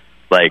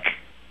 I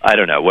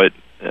don't know what.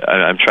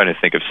 I'm trying to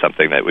think of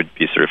something that would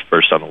be sort of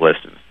first on the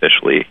list of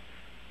officially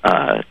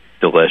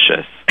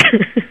delicious.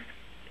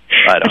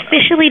 I don't know.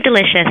 Officially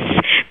delicious.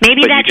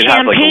 Maybe that's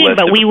champagne,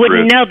 but we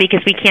wouldn't know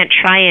because we can't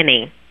try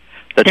any.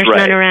 There's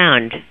none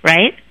around,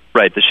 right?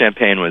 Right. The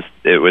champagne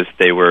they were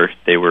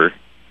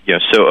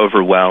so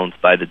overwhelmed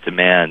by the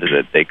demand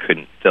that they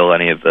couldn't fill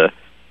any of the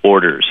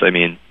orders. I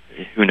mean,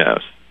 who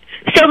knows?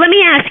 So let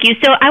me ask you.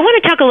 So I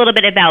want to talk a little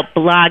bit about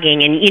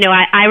blogging, and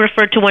I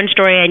referred to one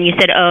story, and you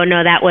said, "Oh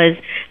no, that was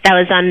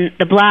on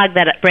the blog,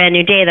 that Brand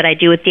New Day that I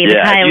do with David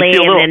Kiley."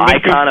 You see a little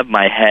icon of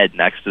my head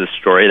next to the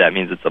story. That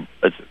means it's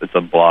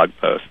a blog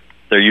post.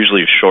 They're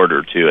usually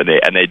shorter too, and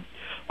they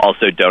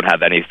also don't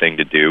have anything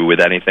to do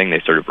with anything. They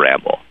sort of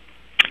ramble.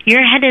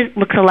 Your head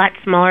looks a lot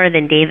smaller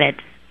than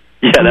David's.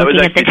 Yeah, that was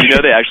actually, did you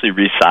know they actually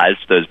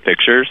resized those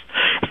pictures?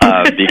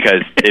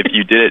 Because if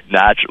you did it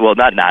not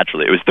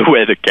naturally, it was the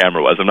way the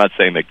camera was. I'm not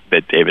saying that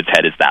David's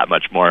head is that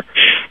much more.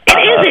 It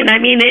isn't. I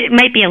mean, it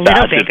might be a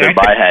little bigger. In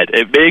my head,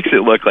 it makes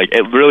it look like,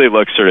 it really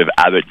looks sort of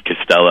Abbott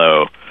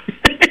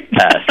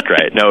Costello-esque,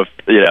 right? No,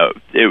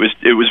 it was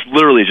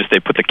literally just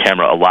they put the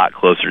camera a lot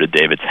closer to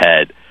David's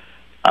head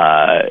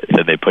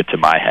than they put to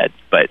my head,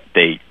 but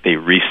they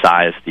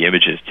resized the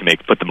images to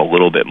put them a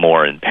little bit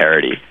more in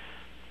parity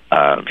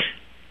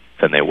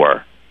than they were.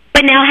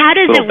 But now, how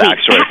does it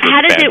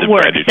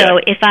work?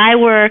 So if I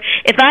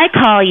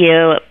call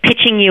you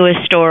pitching you a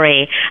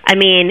story, I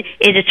mean,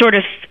 is it sort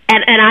of,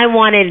 and I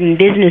want it in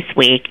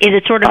BusinessWeek, is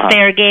it sort of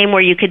fair game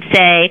where you could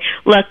say,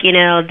 look,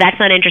 that's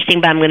not interesting,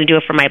 but I'm going to do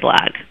it for my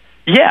blog?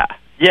 Yeah,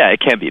 it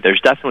can be.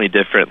 There's definitely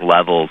different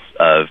levels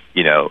of,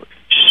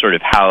 sort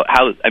of how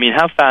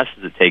fast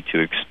does it take to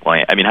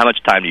explain? I mean, how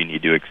much time do you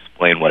need to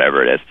explain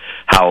whatever it is?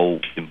 How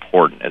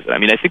important is it? I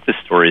mean, I think the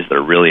stories that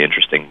are really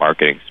interesting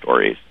marketing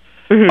stories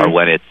are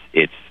when it's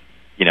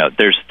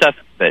there's stuff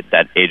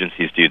that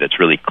agencies do that's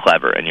really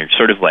clever, and you're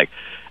sort of like,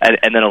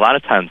 and then a lot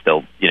of times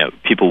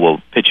people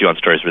will pitch you on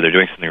stories where they're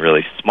doing something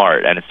really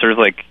smart, and it's sort of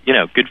like,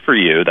 good for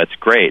you, that's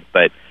great,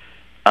 but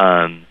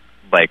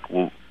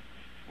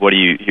what do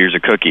you? Here's a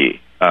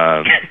cookie.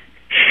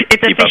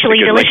 It's officially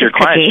because, delicious your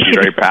clients cookie.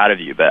 should be very proud of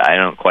you, but I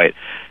don't quite.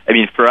 I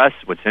mean, for us,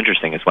 what's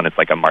interesting is when it's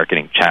like a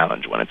marketing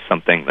challenge, when it's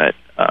something that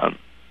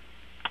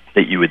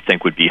that you would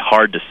think would be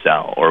hard to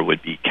sell or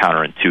would be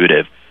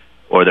counterintuitive,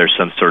 or there's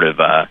some sort of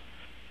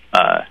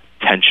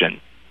tension,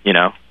 you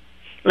know?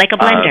 Like a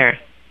blender.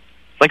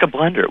 Like a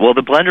blender. Well,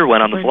 the blender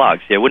went on the blog.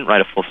 See, I wouldn't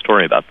write a full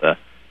story about the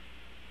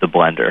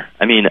blender.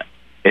 I mean,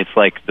 it's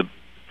like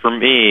for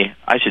me,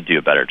 I should do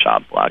a better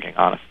job blogging,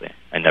 honestly.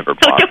 I never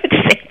blog. Don't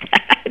say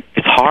that.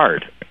 It's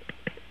hard.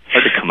 It's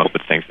hard to come up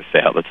with things to say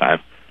all the time.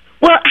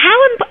 Well, how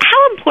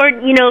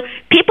important,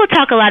 people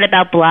talk a lot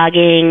about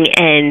blogging,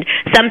 and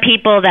some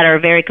people that are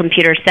very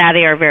computer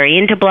savvy are very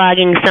into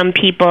blogging. Some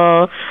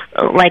people,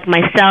 like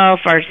myself,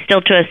 are still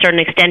to a certain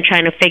extent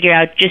trying to figure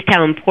out just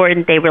how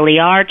important they really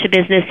are to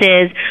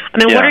businesses. I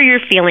mean, What are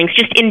your feelings,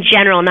 just in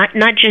general, not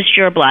just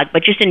your blog,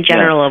 but just in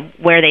general of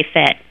where they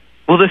fit?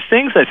 Well, the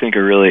things I think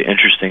are really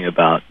interesting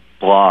about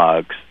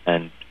blogs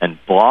and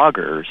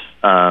bloggers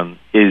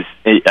is,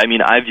 I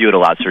mean, I view it a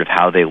lot sort of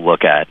how they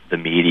look at the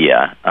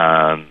media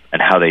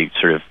and how they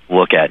sort of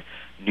look at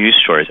news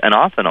stories. And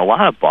often a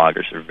lot of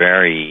bloggers are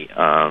very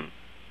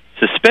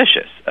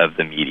suspicious of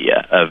the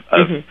media,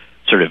 of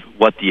sort of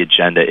what the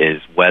agenda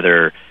is,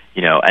 whether,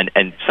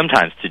 and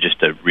sometimes to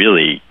just a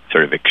really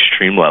sort of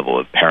extreme level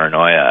of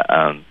paranoia.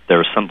 There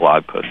was some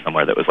blog post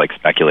somewhere that was like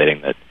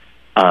speculating that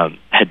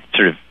had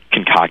sort of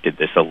concocted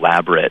this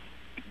elaborate,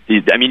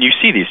 I mean, you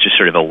see these just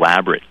sort of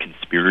elaborate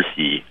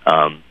conspiracy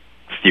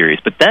theories.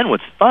 But then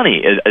what's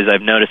funny is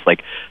I've noticed,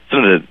 like,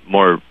 some of the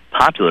more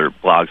popular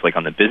blogs, like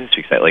on the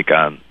BusinessWeek site, like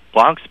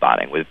Blog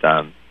Spotting with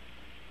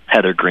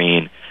Heather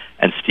Green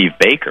and Steve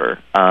Baker,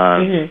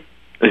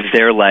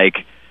 they're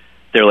like,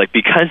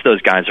 because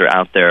those guys are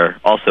out there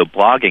also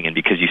blogging, and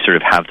because you sort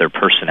of have their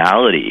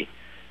personality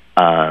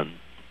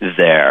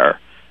there,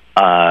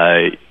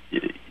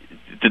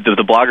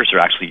 the bloggers are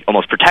actually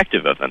almost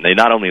protective of them. They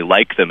not only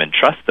like them and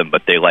trust them,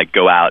 but they like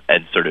go out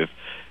and sort of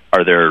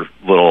are their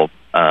little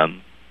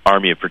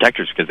army of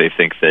protectors because they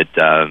think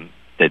that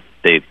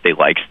they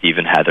like Steve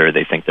and Heather.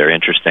 They think they're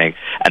interesting,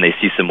 and they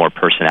see some more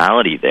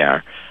personality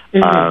there.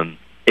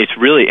 It's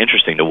really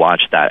interesting to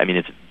watch that. I mean,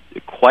 it's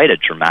quite a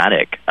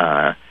dramatic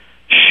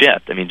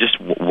shift. I mean, just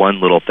one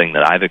little thing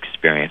that I've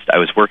experienced. I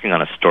was working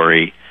on a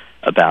story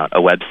about a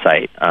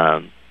website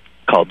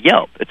called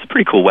Yelp. It's a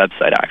pretty cool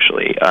website,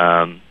 actually.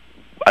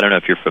 I don't know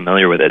if you're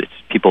familiar with it. It's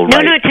people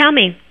write. No, tell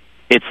me.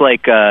 It's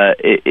like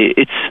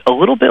it's a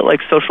little bit like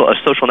a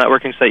social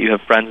networking site. You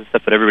have friends and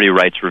stuff, but everybody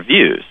writes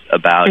reviews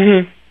about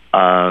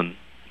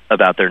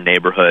their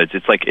neighborhoods.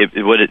 It's like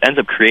what it ends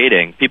up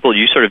creating. People,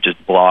 you sort of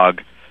just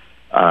blog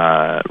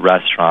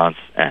restaurants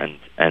and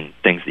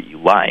things that you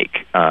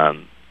like,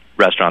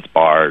 restaurants,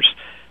 bars,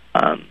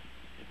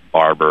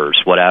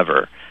 barbers,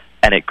 whatever.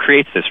 And it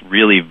creates this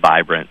really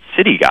vibrant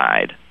city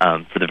guide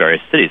for the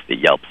various cities that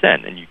Yelp's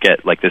in. And you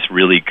get like this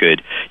really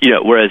good,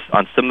 whereas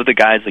on some of the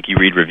guides, like you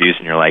read reviews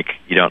and you're like,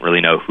 you don't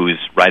really know who's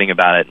writing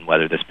about it and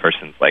whether this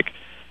person's like,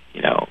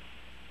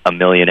 a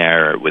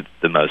millionaire with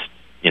the most,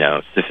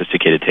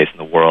 sophisticated taste in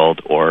the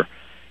world or,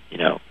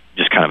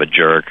 just kind of a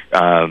jerk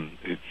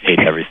who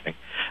hates everything.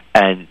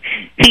 And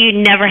so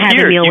you never have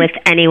a meal with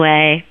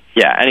anyway.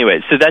 Yeah,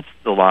 anyway, so that's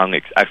the long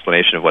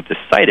explanation of what this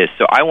site is.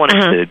 So I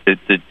wanted to,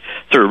 the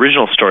sort of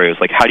original story was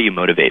like, how do you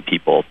motivate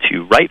people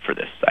to write for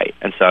this site?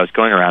 And so I was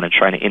going around and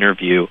trying to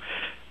interview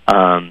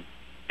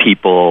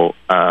people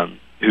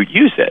who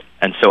use it.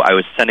 And so I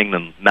was sending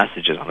them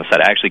messages on the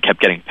site. I actually kept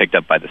getting picked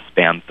up by the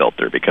spam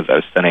filter because I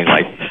was sending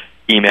like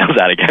emails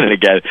out again and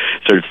again,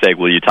 sort of saying,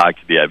 will you talk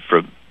to me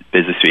from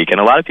BusinessWeek? And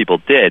a lot of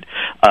people did,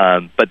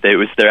 but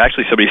there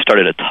actually somebody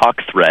started a talk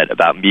thread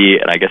about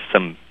me, and I guess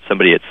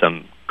somebody at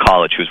some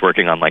college who's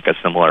working on like a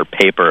similar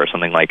paper or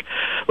something like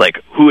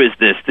who is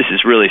this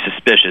is really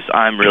suspicious,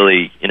 I'm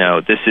really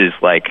this is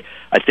like,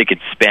 I think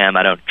it's spam,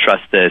 I don't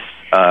trust this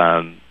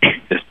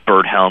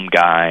Burt Helm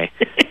guy.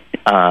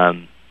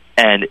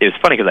 And it was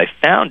funny because I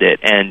found it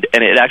and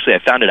it actually, I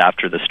found it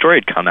after the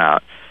story had come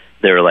out.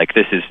 They were like,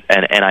 this is,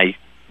 and I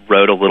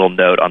wrote a little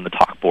note on the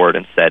talk board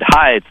and said,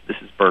 hi, this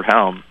is Burt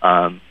Helm,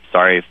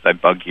 sorry if I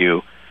bug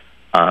you,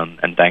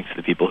 and thanks to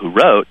the people who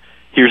wrote.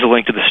 Here's a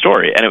link to the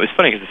story. And it was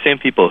funny because the same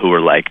people who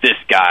were like, this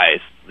guy's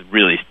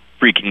really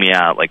freaking me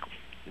out, like,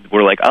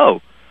 were like,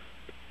 oh,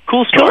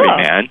 cool story,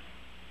 man.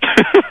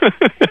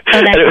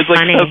 And it was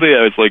like something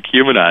that was like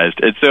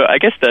humanized. And so I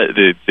guess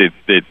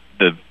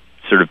the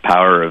sort of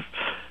power of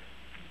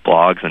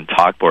blogs and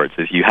talk boards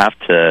is you have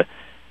to,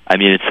 I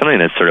mean, it's something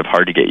that's sort of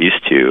hard to get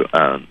used to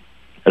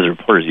as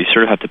reporters. You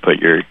sort of have to put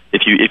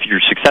if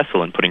you're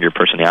successful in putting your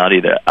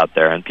personality out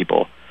there and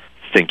people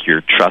think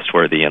you're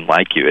trustworthy and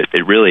like you,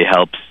 it really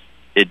helps.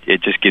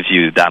 It just gives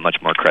you that much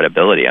more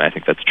credibility, and I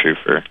think that's true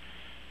for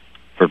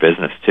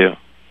business too.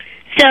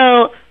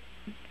 So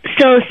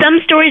So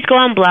some stories go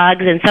on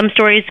blogs and some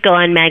stories go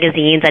on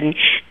magazines and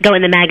go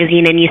in the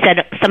magazine, and you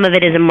said some of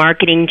it is a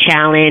marketing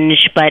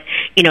challenge, but,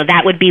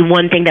 that would be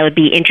one thing that would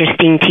be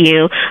interesting to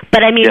you.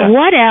 But, I mean,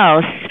 what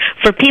else,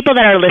 for people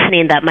that are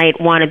listening that might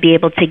want to be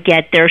able to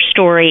get their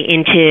story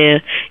into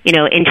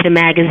the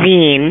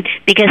magazine?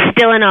 Because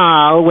still in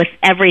all, with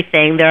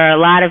everything, there are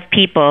a lot of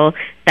people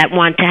that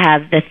want to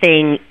have the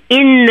thing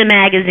in the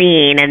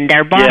magazine, and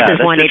their bosses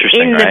want it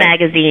in the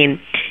magazine.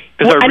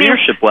 Because our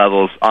readership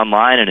levels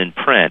online and in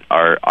print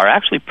are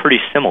actually pretty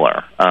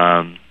similar.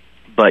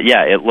 But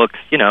it looks,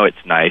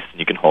 it's nice, and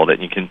you can hold it,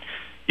 and you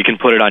can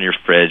put it on your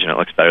fridge, and it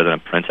looks better than a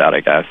printout, I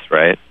guess,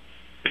 right?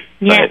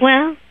 Yeah,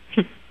 well,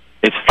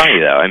 it's funny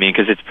though. I mean,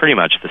 because it's pretty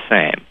much the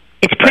same.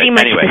 It's pretty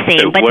much the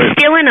same, but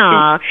still in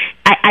all,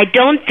 I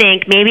don't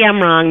think, maybe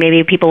I'm wrong,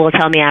 maybe people will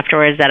tell me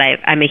afterwards that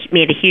I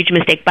made a huge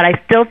mistake, but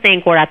I still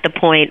think we're at the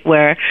point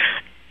where,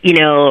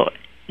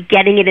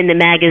 getting it in the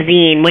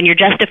magazine, when you're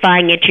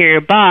justifying it to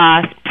your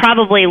boss,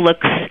 probably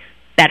looks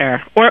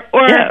better. Or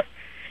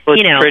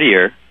it's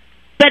prettier.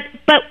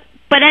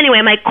 But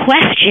anyway, my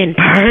question,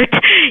 Burt,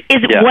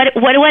 is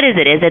what is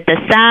it? Is it the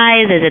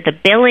size? Is it the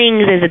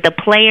billings? Is it the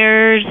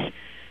players?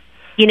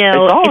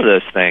 It's all of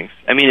those things.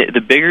 I mean,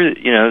 the bigger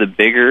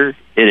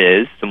it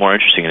is, the more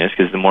interesting it is,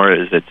 because the more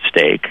is at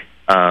stake.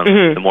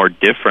 The more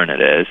different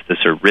it is, the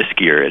sort of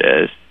riskier it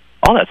is.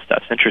 All that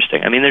stuff's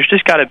interesting. I mean, there's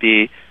just got to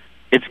be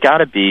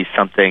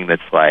something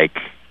that's like,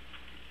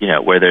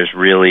 where there's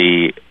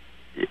really,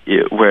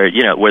 where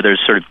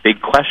there's sort of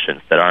big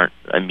questions that aren't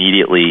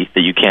immediately,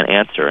 that you can't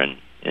answer in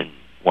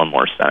one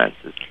more sentence.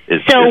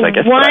 Is I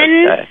guess what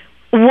I'd say.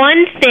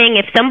 One thing,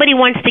 if somebody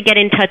wants to get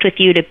in touch with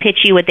you to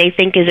pitch you what they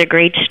think is a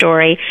great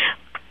story,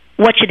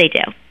 what should they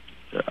do?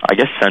 I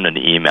guess send an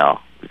email,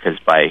 because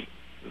by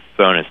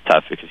phone is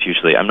tough, because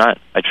usually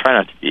I try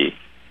not to be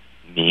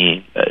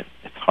mean, but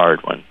it's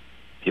hard when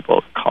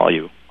people call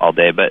you all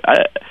day. But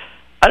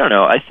I don't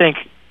know. I think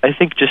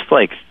just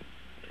like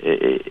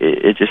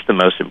it's just the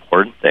most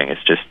important thing is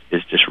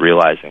just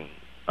realizing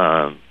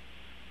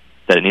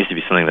that it needs to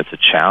be something that's a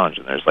challenge,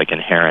 and there's like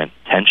inherent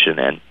tension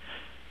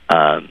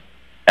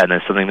and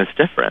then something that's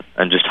different,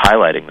 and just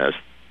highlighting those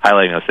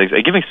things,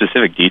 and giving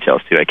specific details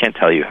too. I can't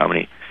tell you how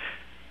many.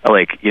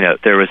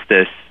 There was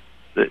this.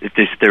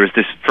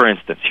 For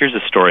instance, here's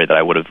a story that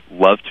I would have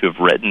loved to have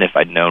written if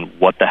I'd known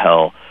what the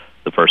hell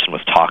the person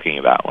was talking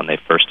about when they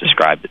first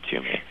described it to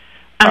me.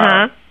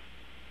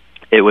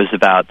 It was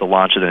about the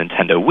launch of the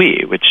Nintendo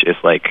Wii, which is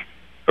like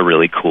a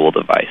really cool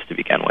device to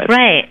begin with.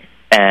 Right.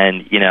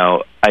 And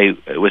I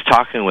was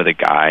talking with a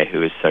guy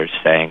who was sort of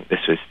saying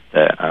this was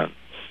the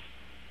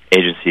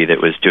agency that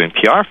was doing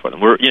PR for them.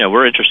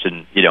 We're interested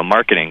in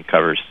marketing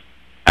covers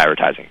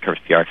advertising, covers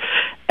PR,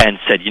 and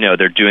said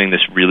they're doing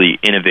this really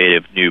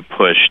innovative new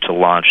push to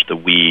launch the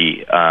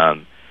Wii,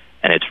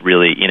 and it's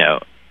really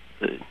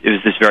it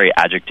was this very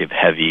adjective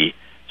heavy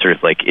sort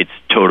of like it's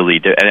totally.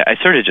 And I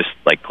sort of just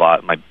like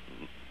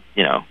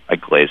I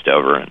glazed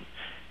over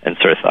and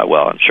sort of thought,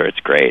 well, I'm sure it's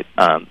great.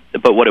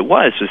 But what it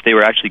was they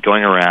were actually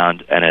going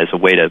around, and as a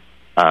way to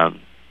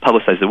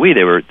publicize the Wii,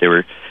 they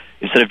were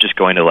instead of just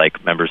going to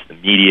like members of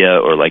the media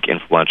or like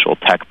influential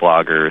tech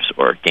bloggers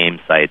or game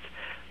sites,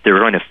 they were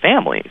going to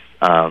families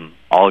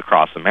all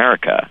across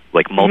America,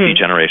 like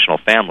multi-generational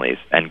families,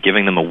 and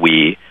giving them a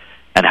Wii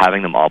and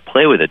having them all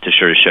play with it to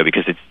sort of show,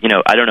 because it's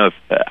I don't know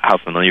how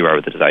familiar you are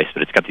with the device,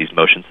 but it's got these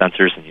motion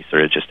sensors, and you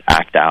sort of just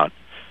act out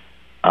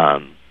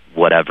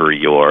whatever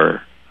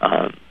you're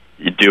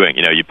doing.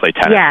 You play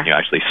tennis and you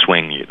actually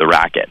swing the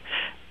racket,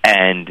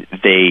 and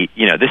they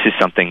this is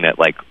something that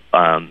like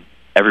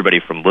everybody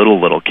from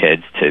little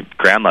kids to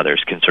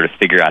grandmothers can sort of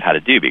figure out how to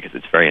do, because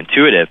it's very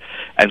intuitive.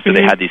 And so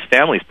they had these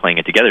families playing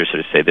it together, sort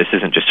of say this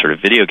isn't just sort of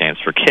video games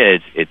for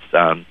kids.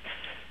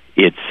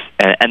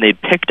 And they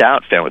picked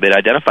out they'd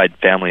identified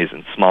families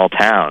in small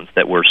towns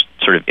that were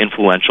sort of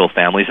influential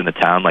families in the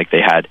town. Like they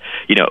had,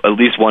 at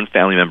least one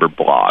family member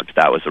blogged.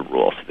 That was a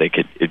rule, so they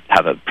could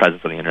have a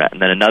presence on the internet.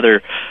 And then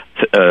another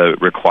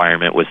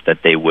requirement was that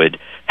they would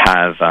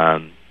have.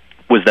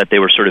 Was that they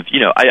were sort of,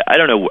 I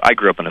don't know, I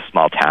grew up in a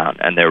small town,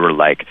 and there were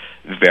like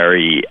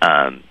very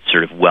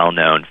sort of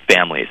well-known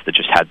families that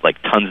just had like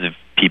tons of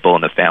people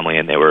in the family,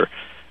 and they were,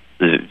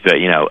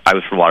 I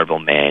was from Waterville,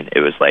 Maine.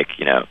 It was like,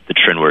 the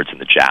Trinwards and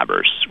the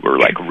Jabbers were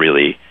like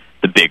really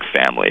the big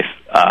families.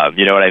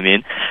 You know what I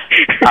mean?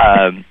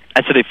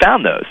 And so they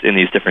found those in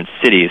these different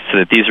cities, so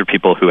that these are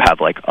people who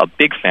have like a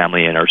big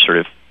family and are sort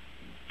of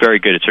very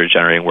good at sort of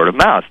generating word of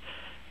mouth.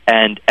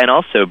 And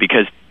also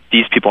because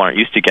these people aren't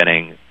used to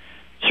getting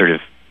sort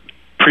of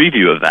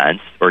preview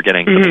events or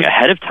getting something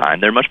ahead of time,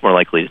 they're much more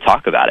likely to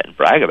talk about it and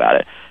brag about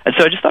it. And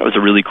so I just thought it was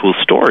a really cool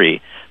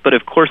story. But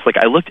of course, like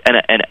I looked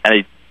and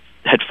I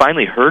had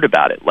finally heard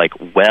about it like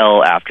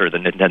well after the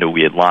Nintendo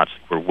Wii had launched.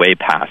 We're way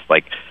past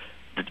like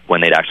when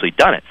they'd actually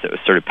done it. So it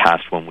was sort of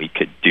past when we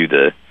could do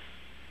the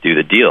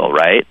deal,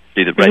 right?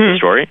 Write the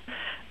story.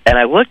 And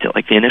I looked at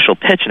like the initial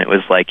pitch, and it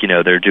was like,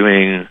 they're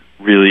doing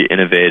really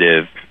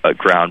innovative,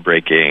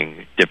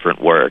 groundbreaking,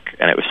 different work.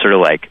 And it was sort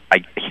of like I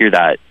hear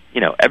that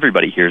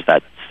everybody hears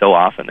that so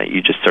often that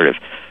you just sort of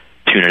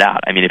tune it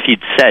out. I mean, if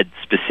he'd said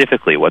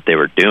specifically what they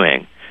were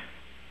doing,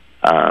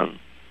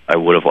 I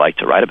would have liked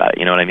to write about it.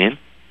 You know what I mean?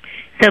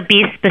 So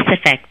be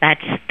specific.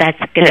 That's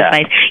good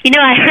advice.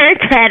 I heard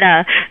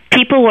that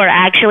people were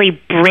actually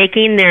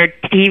breaking their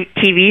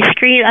TV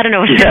screen. I don't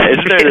know.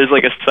 There's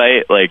like a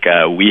site like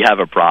We Have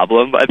a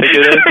Problem, I think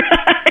it is.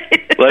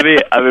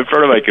 I'm in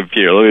front of my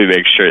computer. Let me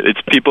make sure.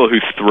 It's people who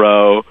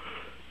throw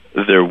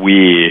their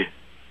Wii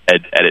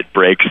and it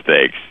breaks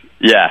things.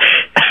 Yeah.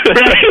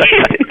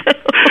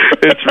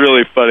 It's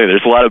really funny.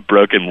 There's a lot of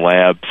broken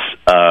lamps.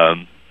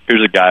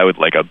 Here's a guy with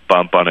like a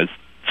bump on his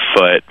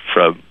foot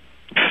from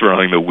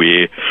throwing the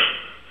Wii.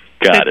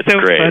 God, it's so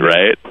great, funny.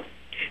 Right?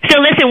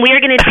 So listen, we are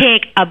going to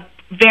take a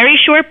very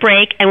short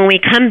break, and when we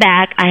come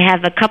back, I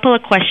have a couple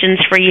of questions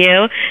for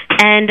you,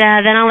 and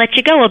then I'll let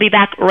you go. We'll be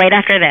back right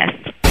after this.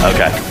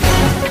 Okay.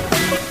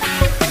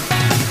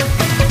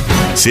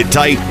 Sit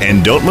tight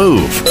and don't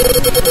move.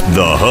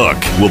 The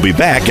Hook will be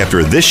back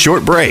after this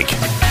short break.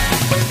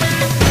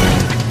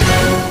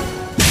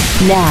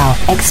 Now,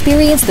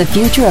 experience the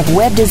future of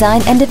web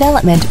design and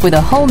development with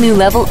a whole new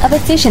level of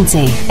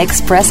efficiency,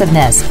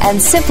 expressiveness,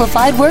 and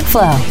simplified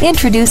workflow.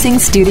 Introducing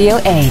Studio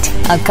 8,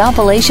 a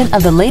compilation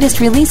of the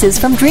latest releases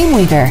from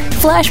Dreamweaver,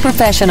 Flash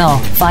Professional,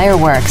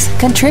 Fireworks,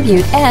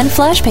 Contribute, and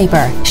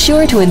FlashPaper.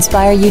 Sure to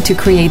inspire you to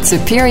create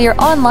superior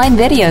online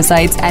video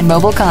sites and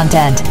mobile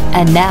content.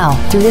 And now,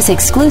 through this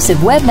exclusive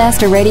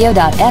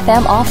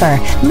WebmasterRadio.fm offer,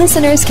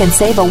 listeners can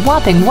save a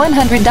whopping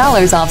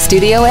 $100 off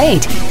Studio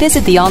 8.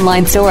 Visit the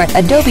online store at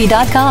Adobe.com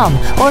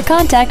or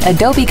contact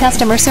Adobe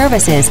Customer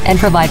Services and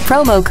provide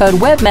promo code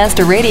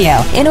Webmaster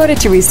Radio in order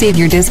to receive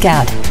your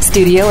discount.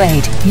 Studio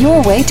 8,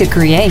 your way to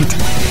create.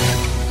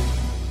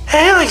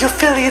 Hey, all you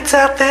affiliates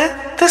out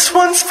there, this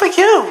one's for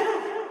you.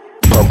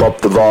 Pump up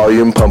the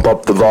volume, pump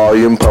up the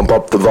volume, pump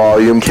up the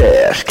volume,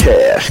 cash,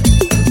 cash.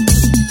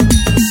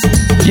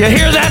 You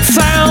hear that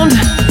sound?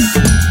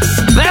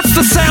 That's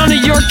the sound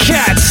of your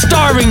cat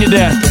starving to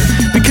death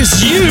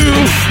because you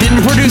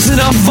didn't produce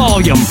enough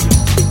volume.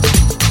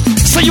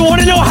 So you want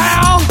to know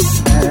how?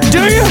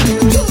 Do you?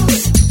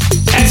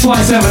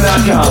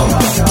 XY7.com.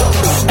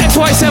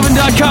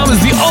 XY7.com is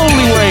the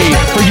only way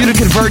for you to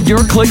convert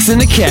your clicks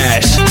into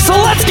cash. So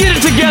let's get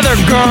it together,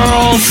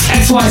 girls.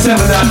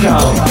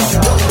 XY7.com.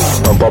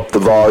 Pump up the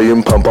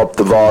volume, pump up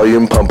the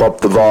volume, pump up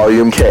the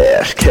volume,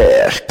 cash,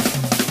 cash.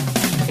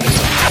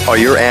 Are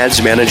your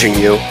ads managing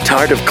you?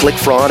 Tired of click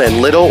fraud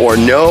and little or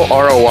no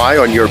ROI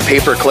on your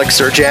pay-per-click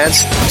search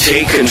ads?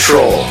 Take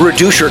control.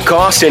 Reduce your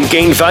cost and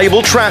gain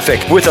valuable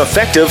traffic with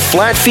effective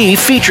flat-fee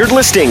featured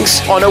listings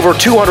on over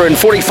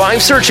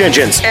 245 search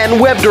engines and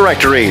web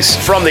directories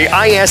from the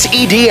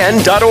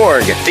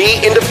ISEDN.org, the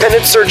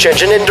independent search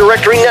engine and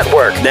directory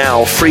network.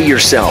 Now free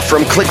yourself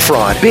from click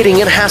fraud,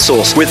 bidding, and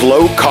hassles with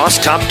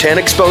low-cost top 10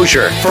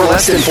 exposure for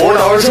less than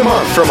 $4 a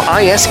month from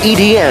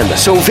ISEDN.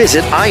 So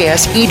visit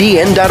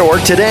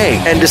ISEDN.org today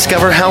and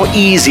discover how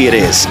easy it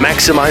is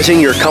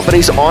maximizing your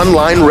company's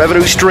online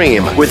revenue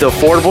stream with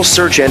affordable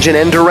search engine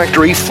and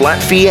directory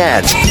flat fee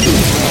ads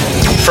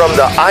from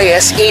the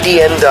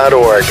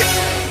ISEDN.org.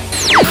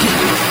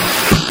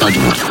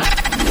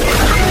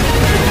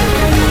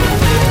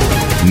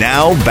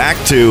 Now back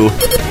to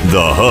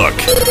The Hook.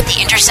 The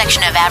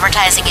intersection of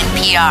advertising and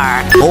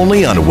PR.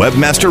 Only on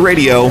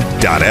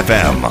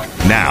WebmasterRadio.fm.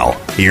 Now,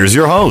 here's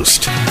your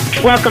host.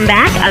 Welcome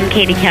back. I'm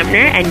Katie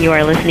Kempner, and you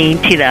are listening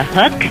to The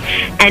Hook.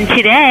 And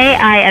today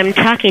I am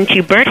talking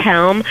to Burt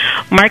Helm,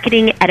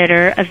 marketing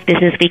editor of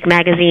BusinessWeek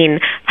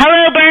magazine.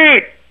 Hello,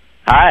 Burt.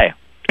 Hi.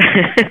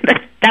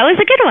 That was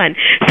a good one.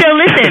 So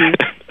listen,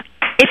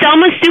 it's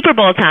almost Super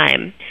Bowl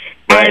time.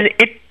 And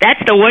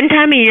that's the one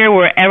time of year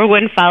where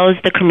everyone follows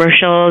the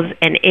commercials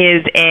and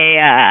is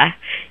a,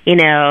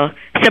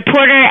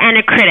 supporter and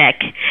a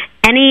critic.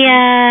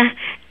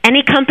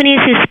 Any companies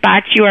whose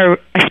spots you are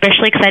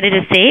especially excited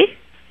to see?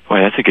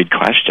 Boy, that's a good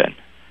question.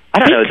 I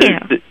don't know.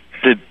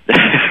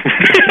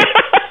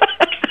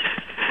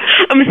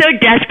 I'm so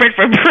desperate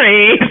for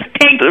praise.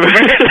 Thanks, Burt.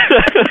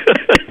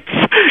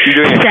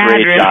 You're doing a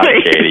great job,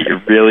 Katie. You're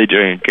really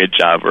doing a good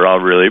job. We're all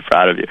really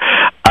proud of you.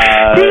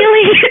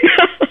 Really?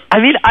 I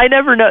mean, I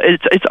never know.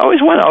 It's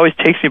always one that always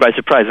takes me by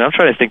surprise. And I'm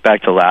trying to think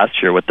back to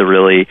last year what the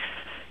really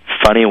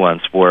funny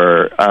ones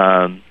were.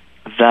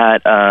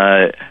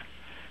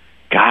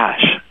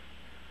 Gosh,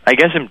 I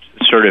guess I'm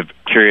sort of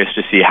curious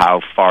to see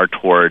how far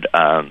toward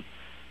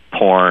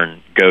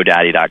porn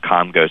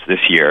GoDaddy.com goes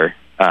this year.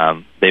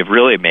 They've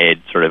really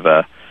made sort of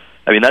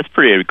that's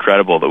pretty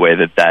incredible the way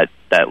that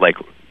like,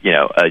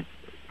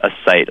 a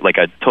site like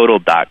a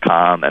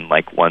total.com and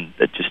like one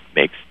that just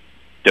makes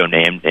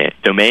domain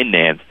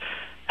names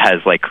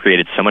has like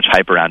created so much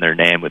hype around their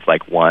name with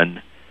like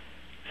one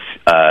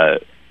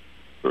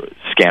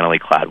scantily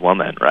clad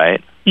woman,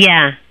 right?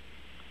 Yeah.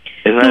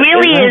 Isn't it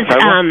really is,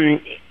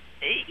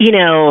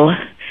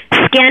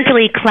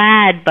 scantily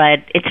clad, but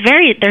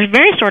they're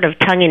very sort of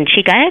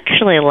tongue-in-cheek. I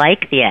actually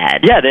like the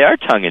ad. Yeah, they are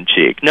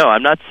tongue-in-cheek. No,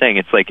 I'm not saying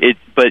it's like it,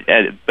 but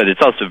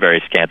it's also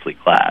very scantily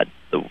clad.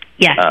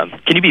 Yeah.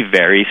 Can you be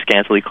very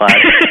scantily clad?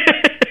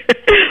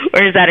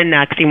 Or is that an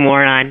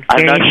oxymoron?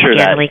 I'm not sure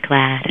that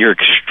clad. You're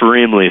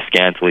extremely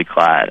scantily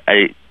clad.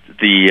 To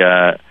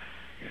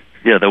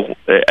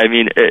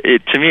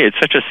me, it's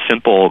such a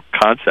simple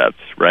concept,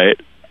 right?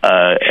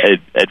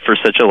 For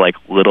such a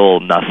little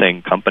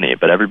nothing company,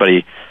 but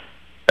everybody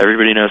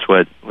knows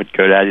what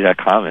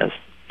GoDaddy.com is.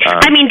 Do you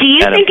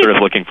and think I'm sort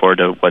of looking forward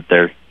to what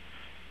they're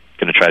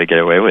going to try to get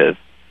away with?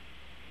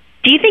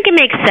 Do you think it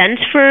makes sense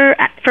for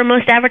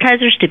most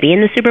advertisers to be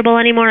in the Super Bowl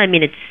anymore?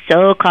 It's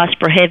so cost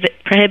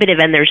prohibitive,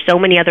 and there's so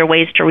many other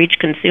ways to reach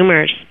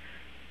consumers.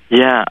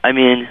 Yeah,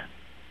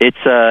 it's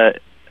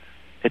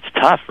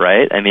tough,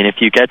 right?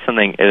 If you get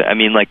something, I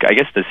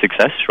guess the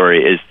success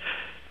story is,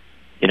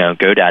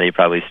 GoDaddy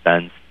probably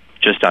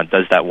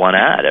does that one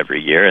ad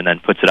every year and then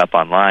puts it up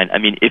online.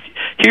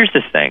 Here's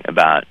the thing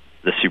about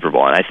the Super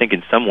Bowl, and I think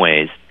in some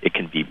ways it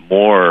can be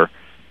more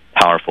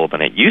powerful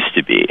than it used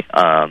to be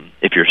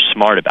if you're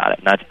smart about it.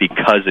 And that's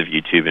because of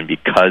YouTube and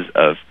because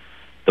of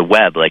the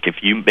web. If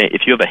you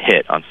have a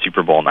hit on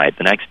Super Bowl night,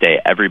 the next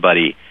day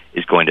everybody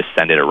is going to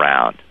send it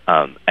around,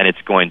 and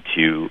it's going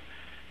to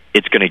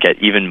get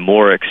even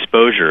more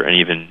exposure and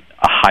even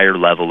a higher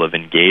level of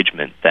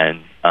engagement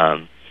than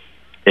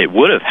it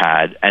would have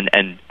had,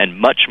 and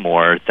much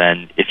more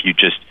than if you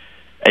just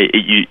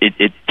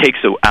it takes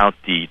out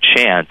the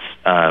chance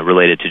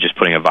related to just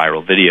putting a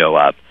viral video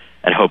up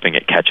and hoping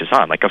it catches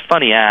on. Like a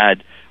funny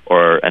ad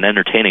or an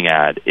entertaining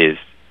ad is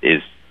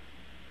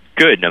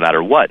good no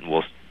matter what, and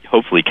will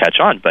hopefully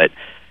catch on. But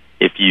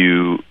if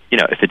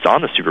if it's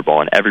on the Super Bowl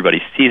and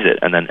everybody sees it,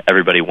 and then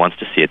everybody wants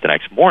to see it the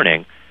next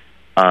morning,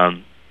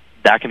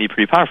 that can be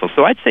pretty powerful.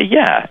 So I'd say,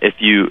 yeah, if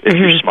you're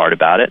smart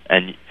about it.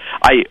 And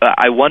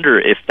I wonder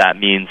if that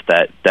means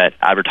that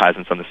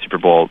advertisements on the Super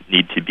Bowl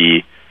need to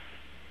be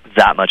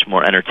that much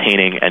more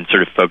entertaining and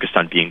sort of focused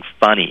on being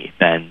funny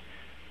than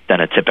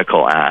a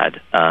typical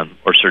ad,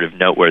 or sort of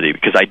noteworthy.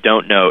 Because I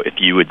don't know if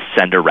you would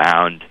send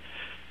around,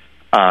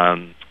 I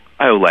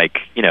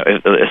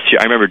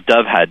remember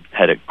Dove had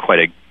quite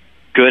a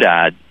good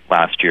ad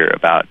last year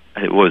about,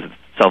 what was it,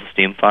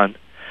 self-esteem fund?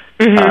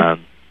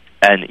 Mm-hmm.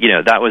 And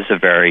that was a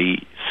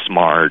very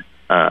smart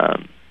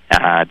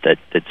ad that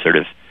sort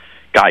of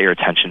got your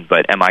attention.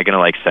 But am I going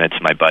to send it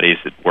to my buddies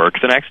at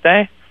work the next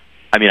day?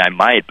 I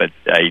might, but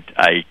I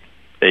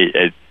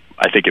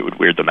think it would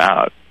weird them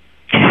out.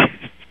 Or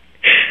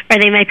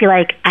they might be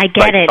like, I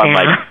get it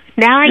now.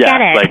 Now I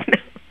get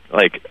it.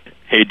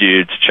 Hey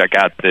dudes, check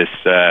out this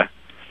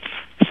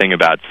thing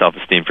about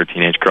self-esteem for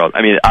teenage girls.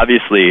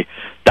 Obviously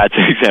that's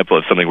an example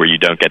of something where you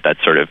don't get that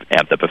sort of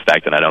amped up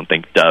effect, and I don't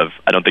think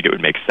it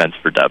would make sense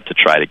for Dove to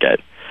try to get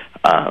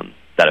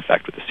that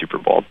effect with the Super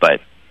Bowl. But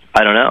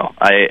I don't know.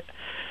 I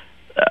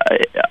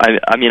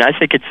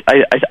think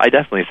I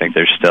definitely think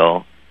there's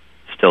still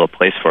a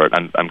place for it.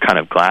 I'm kind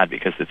of glad,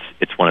 because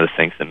it's one of the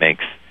things that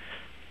makes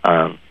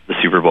the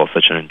Super Bowl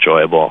such an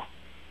enjoyable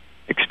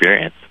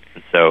experience.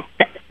 And so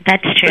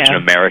that's true. Such an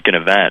American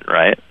event,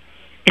 right?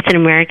 It's an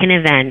American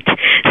event.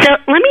 So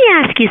let me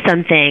ask you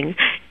something.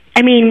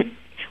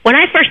 When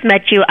I first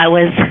met you, I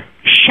was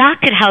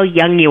shocked at how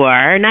young you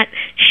are. Not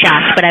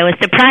shocked, but I was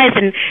surprised,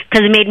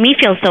 because it made me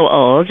feel so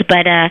old.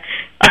 But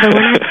although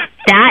we're not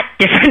that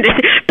different,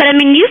 but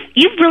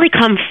you've really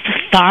come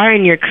far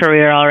in your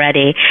career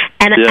already,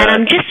 and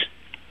I'm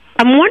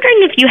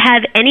wondering if you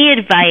have any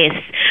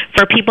advice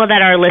for people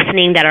that are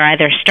listening that are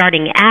either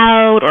starting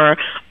out or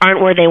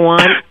aren't where they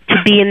want to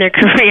be in their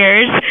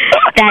careers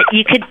that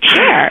you could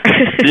share.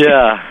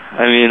 Yeah,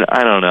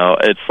 I don't know.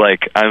 It's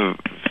I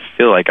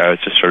feel like I was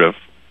just sort of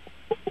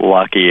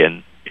lucky,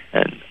 and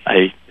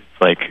it's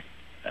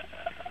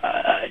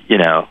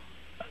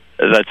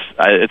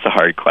a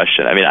hard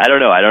question. I don't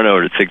know. I don't know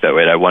where to think that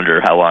way. I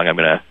wonder how long I'm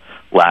going to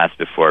last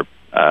before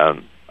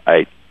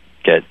I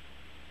get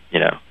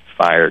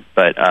fired.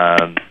 But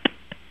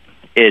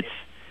it's.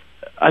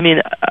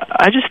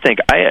 I just think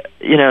I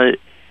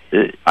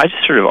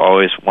just sort of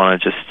always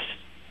want to just.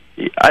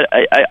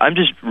 I'm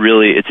just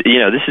really. It's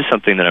this is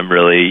something that I'm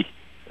really.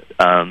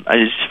 I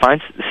just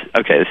find.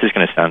 Okay, this is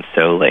going to sound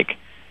so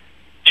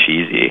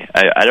cheesy.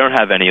 I don't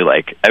have any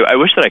I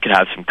wish that I could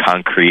have some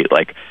concrete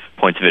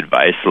points of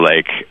advice,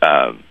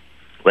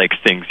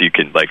 things you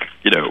can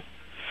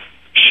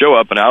show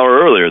up an hour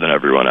earlier than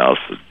everyone else.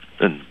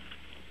 And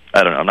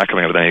I don't know. I'm not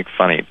coming up with anything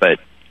funny, but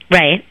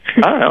right.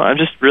 I don't know. I'm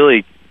just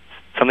really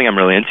something I'm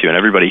really into, and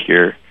everybody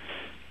here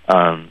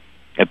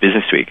at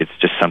BusinessWeek, it's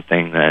just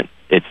something that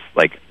it's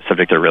a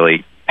subject they're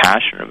really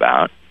passionate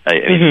about.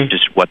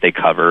 Just what they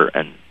cover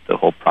and the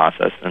whole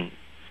process, and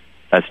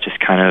that's just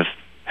kind of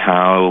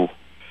how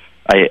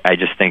I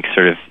just think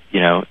sort of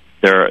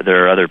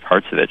there are other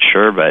parts of it,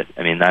 sure, but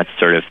that's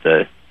sort of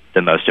the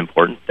most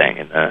important thing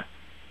in the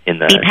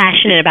be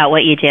passionate about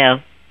what you do.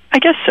 I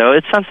guess so.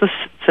 It sounds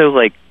so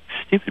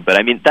stupid, but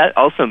that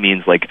also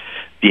means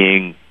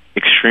being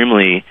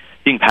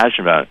passionate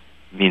about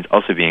means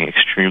also being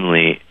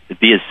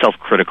be as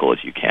self-critical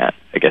as you can,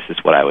 I guess is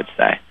what I would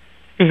say.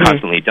 Mm-hmm.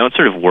 Constantly, don't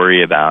sort of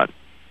worry about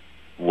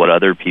what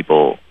other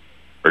people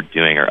are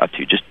doing or up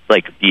to. Just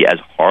be as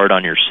hard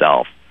on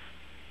yourself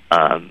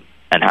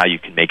and how you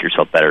can make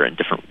yourself better in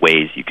different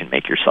ways you can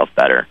make yourself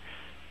better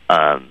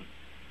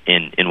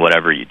in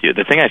whatever you do.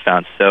 The thing I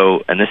found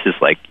and this is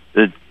like,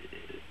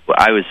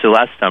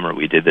 last summer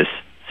we did this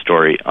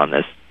story on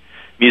this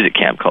music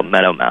camp called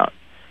Meadowmount,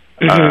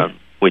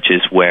 which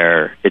is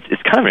where it's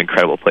kind of an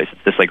incredible place.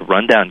 It's this like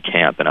rundown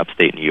camp in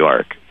upstate New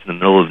York. It's in the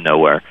middle of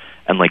nowhere,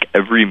 and like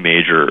every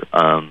major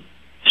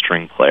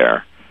string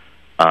player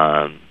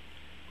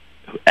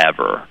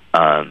ever,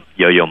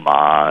 Yo-Yo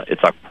Ma,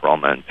 Itzhak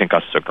Perlman,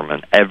 Pinchas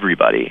Zuckerman,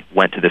 everybody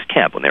went to this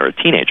camp when they were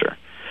a teenager.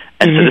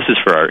 And so this is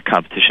for our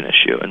competition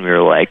issue, and we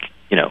were like,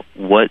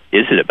 what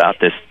is it about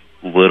this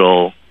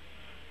little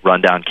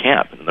rundown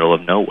camp in the middle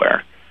of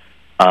nowhere?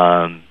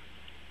 And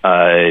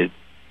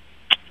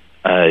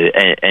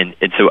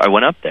so I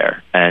went up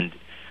there, and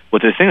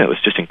the thing that was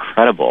just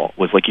incredible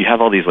was like you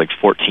have all these like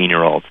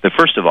 14-year-olds.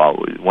 First of all,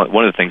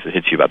 one of the things that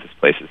hits you about this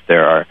place is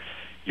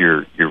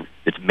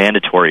it's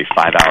mandatory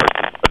 5 hours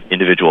of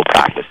individual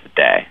practice a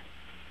day.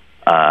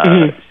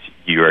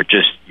 You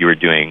are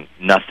doing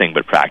nothing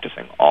but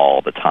practicing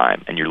all the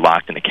time, and you're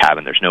locked in a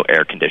cabin. There's no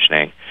air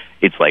conditioning.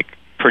 It's like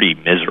pretty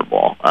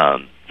miserable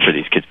for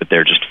these kids, but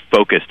they're just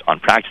focused on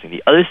practicing.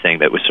 The other thing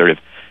that was sort of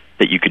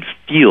that you could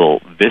feel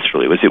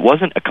viscerally was it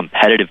wasn't a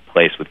competitive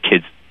place with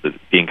kids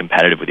being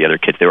competitive with the other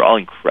kids. They were all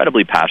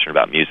incredibly passionate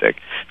about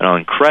music and all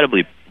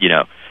incredibly,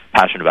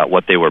 passionate about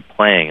what they were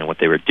playing and what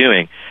they were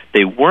doing.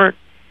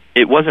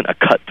 It wasn't a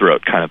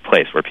cutthroat kind of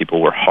place where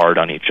people were hard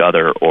on each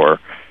other or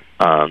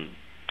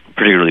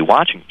particularly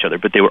watching each other,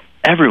 but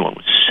everyone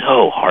was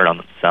so hard on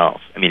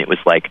themselves. I mean, it was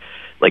like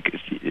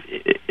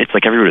it's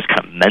like everybody was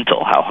kind of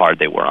mental how hard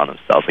they were on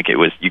themselves. Like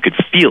you could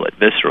feel it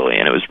viscerally,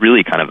 and it was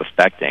really kind of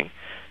affecting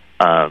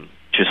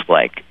just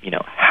like,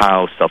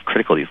 how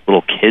self-critical these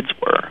little kids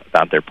were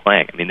about their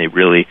playing. I mean, they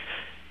really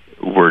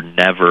were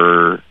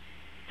never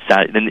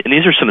and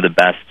these are some of the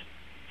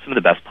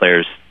best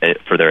players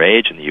for their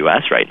age in the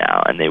U.S. right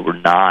now, and they were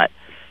not,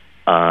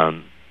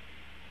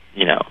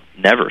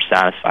 never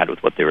satisfied with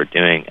what they were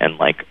doing, and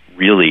like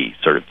really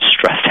sort of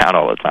stressed out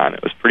all the time.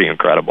 It was pretty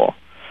incredible.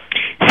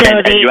 So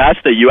and you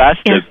asked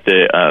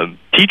the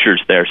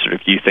teachers there, sort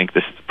of, do you think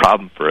this is a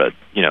problem for a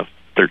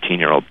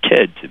 13-year-old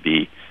kid to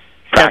be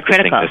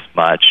practicing this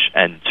much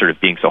and sort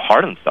of being so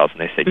hard on themselves?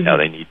 And they said, no,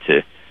 they need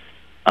to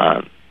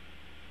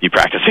be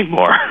practicing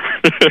more.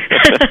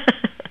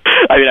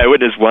 I mean, I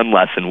witnessed one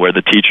lesson where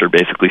the teacher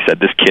basically said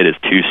this kid is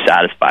too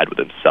satisfied with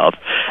himself,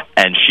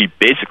 and she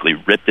basically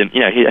ripped him.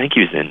 I think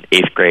he was in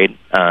 8th grade.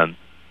 Kind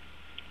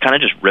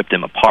of just ripped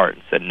him apart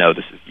and said, "No,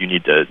 you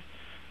need to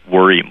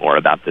worry more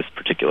about this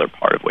particular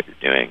part of what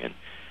you're doing." And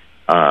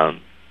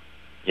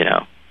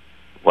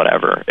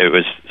whatever it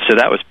was. So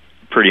that was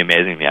pretty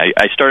amazing to me.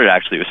 I started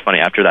actually. It was funny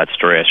after that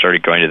story. I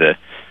started going to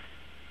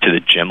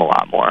the gym a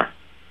lot more.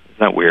 Isn't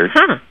that weird?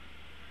 Huh?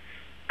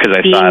 Because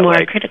I being thought more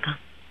like critical.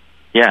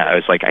 Yeah, I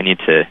was like, I need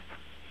to,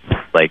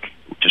 like,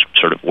 just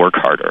sort of work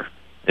harder.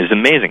 It's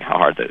amazing how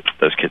hard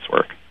those kids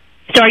work.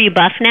 So are you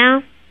buff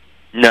now?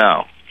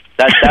 No.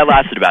 That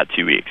lasted about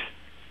 2 weeks.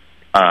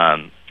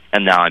 And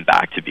now I'm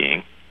back to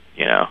being,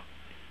 go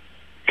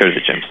to the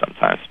gym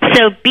sometimes.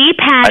 So be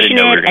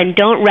passionate and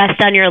don't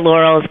rest on your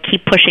laurels.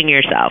 Keep pushing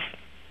yourself.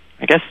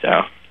 I guess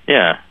so.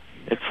 Yeah.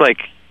 It's like,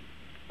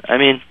 I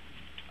mean,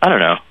 I don't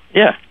know.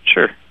 Yeah,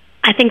 sure.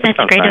 I think that's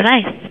great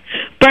advice.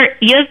 Burt,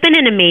 you have been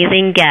an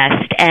amazing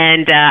guest,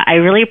 and I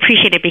really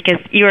appreciate it because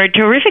you're a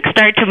terrific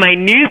start to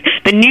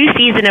the new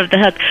season of The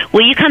Hook.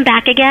 Will you come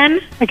back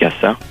again? I guess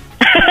so.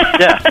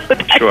 Yeah,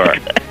 sure.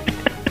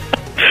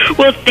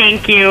 Well,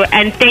 thank you,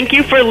 and thank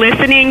you for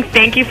listening.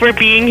 Thank you for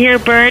being here,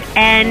 Burt.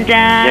 And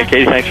yeah,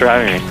 Katie, thanks for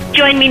having me.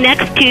 Join me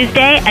next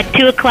Tuesday at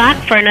 2 o'clock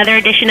for another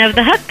edition of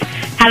The Hook.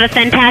 Have a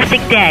fantastic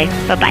day.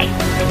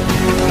 Bye-bye.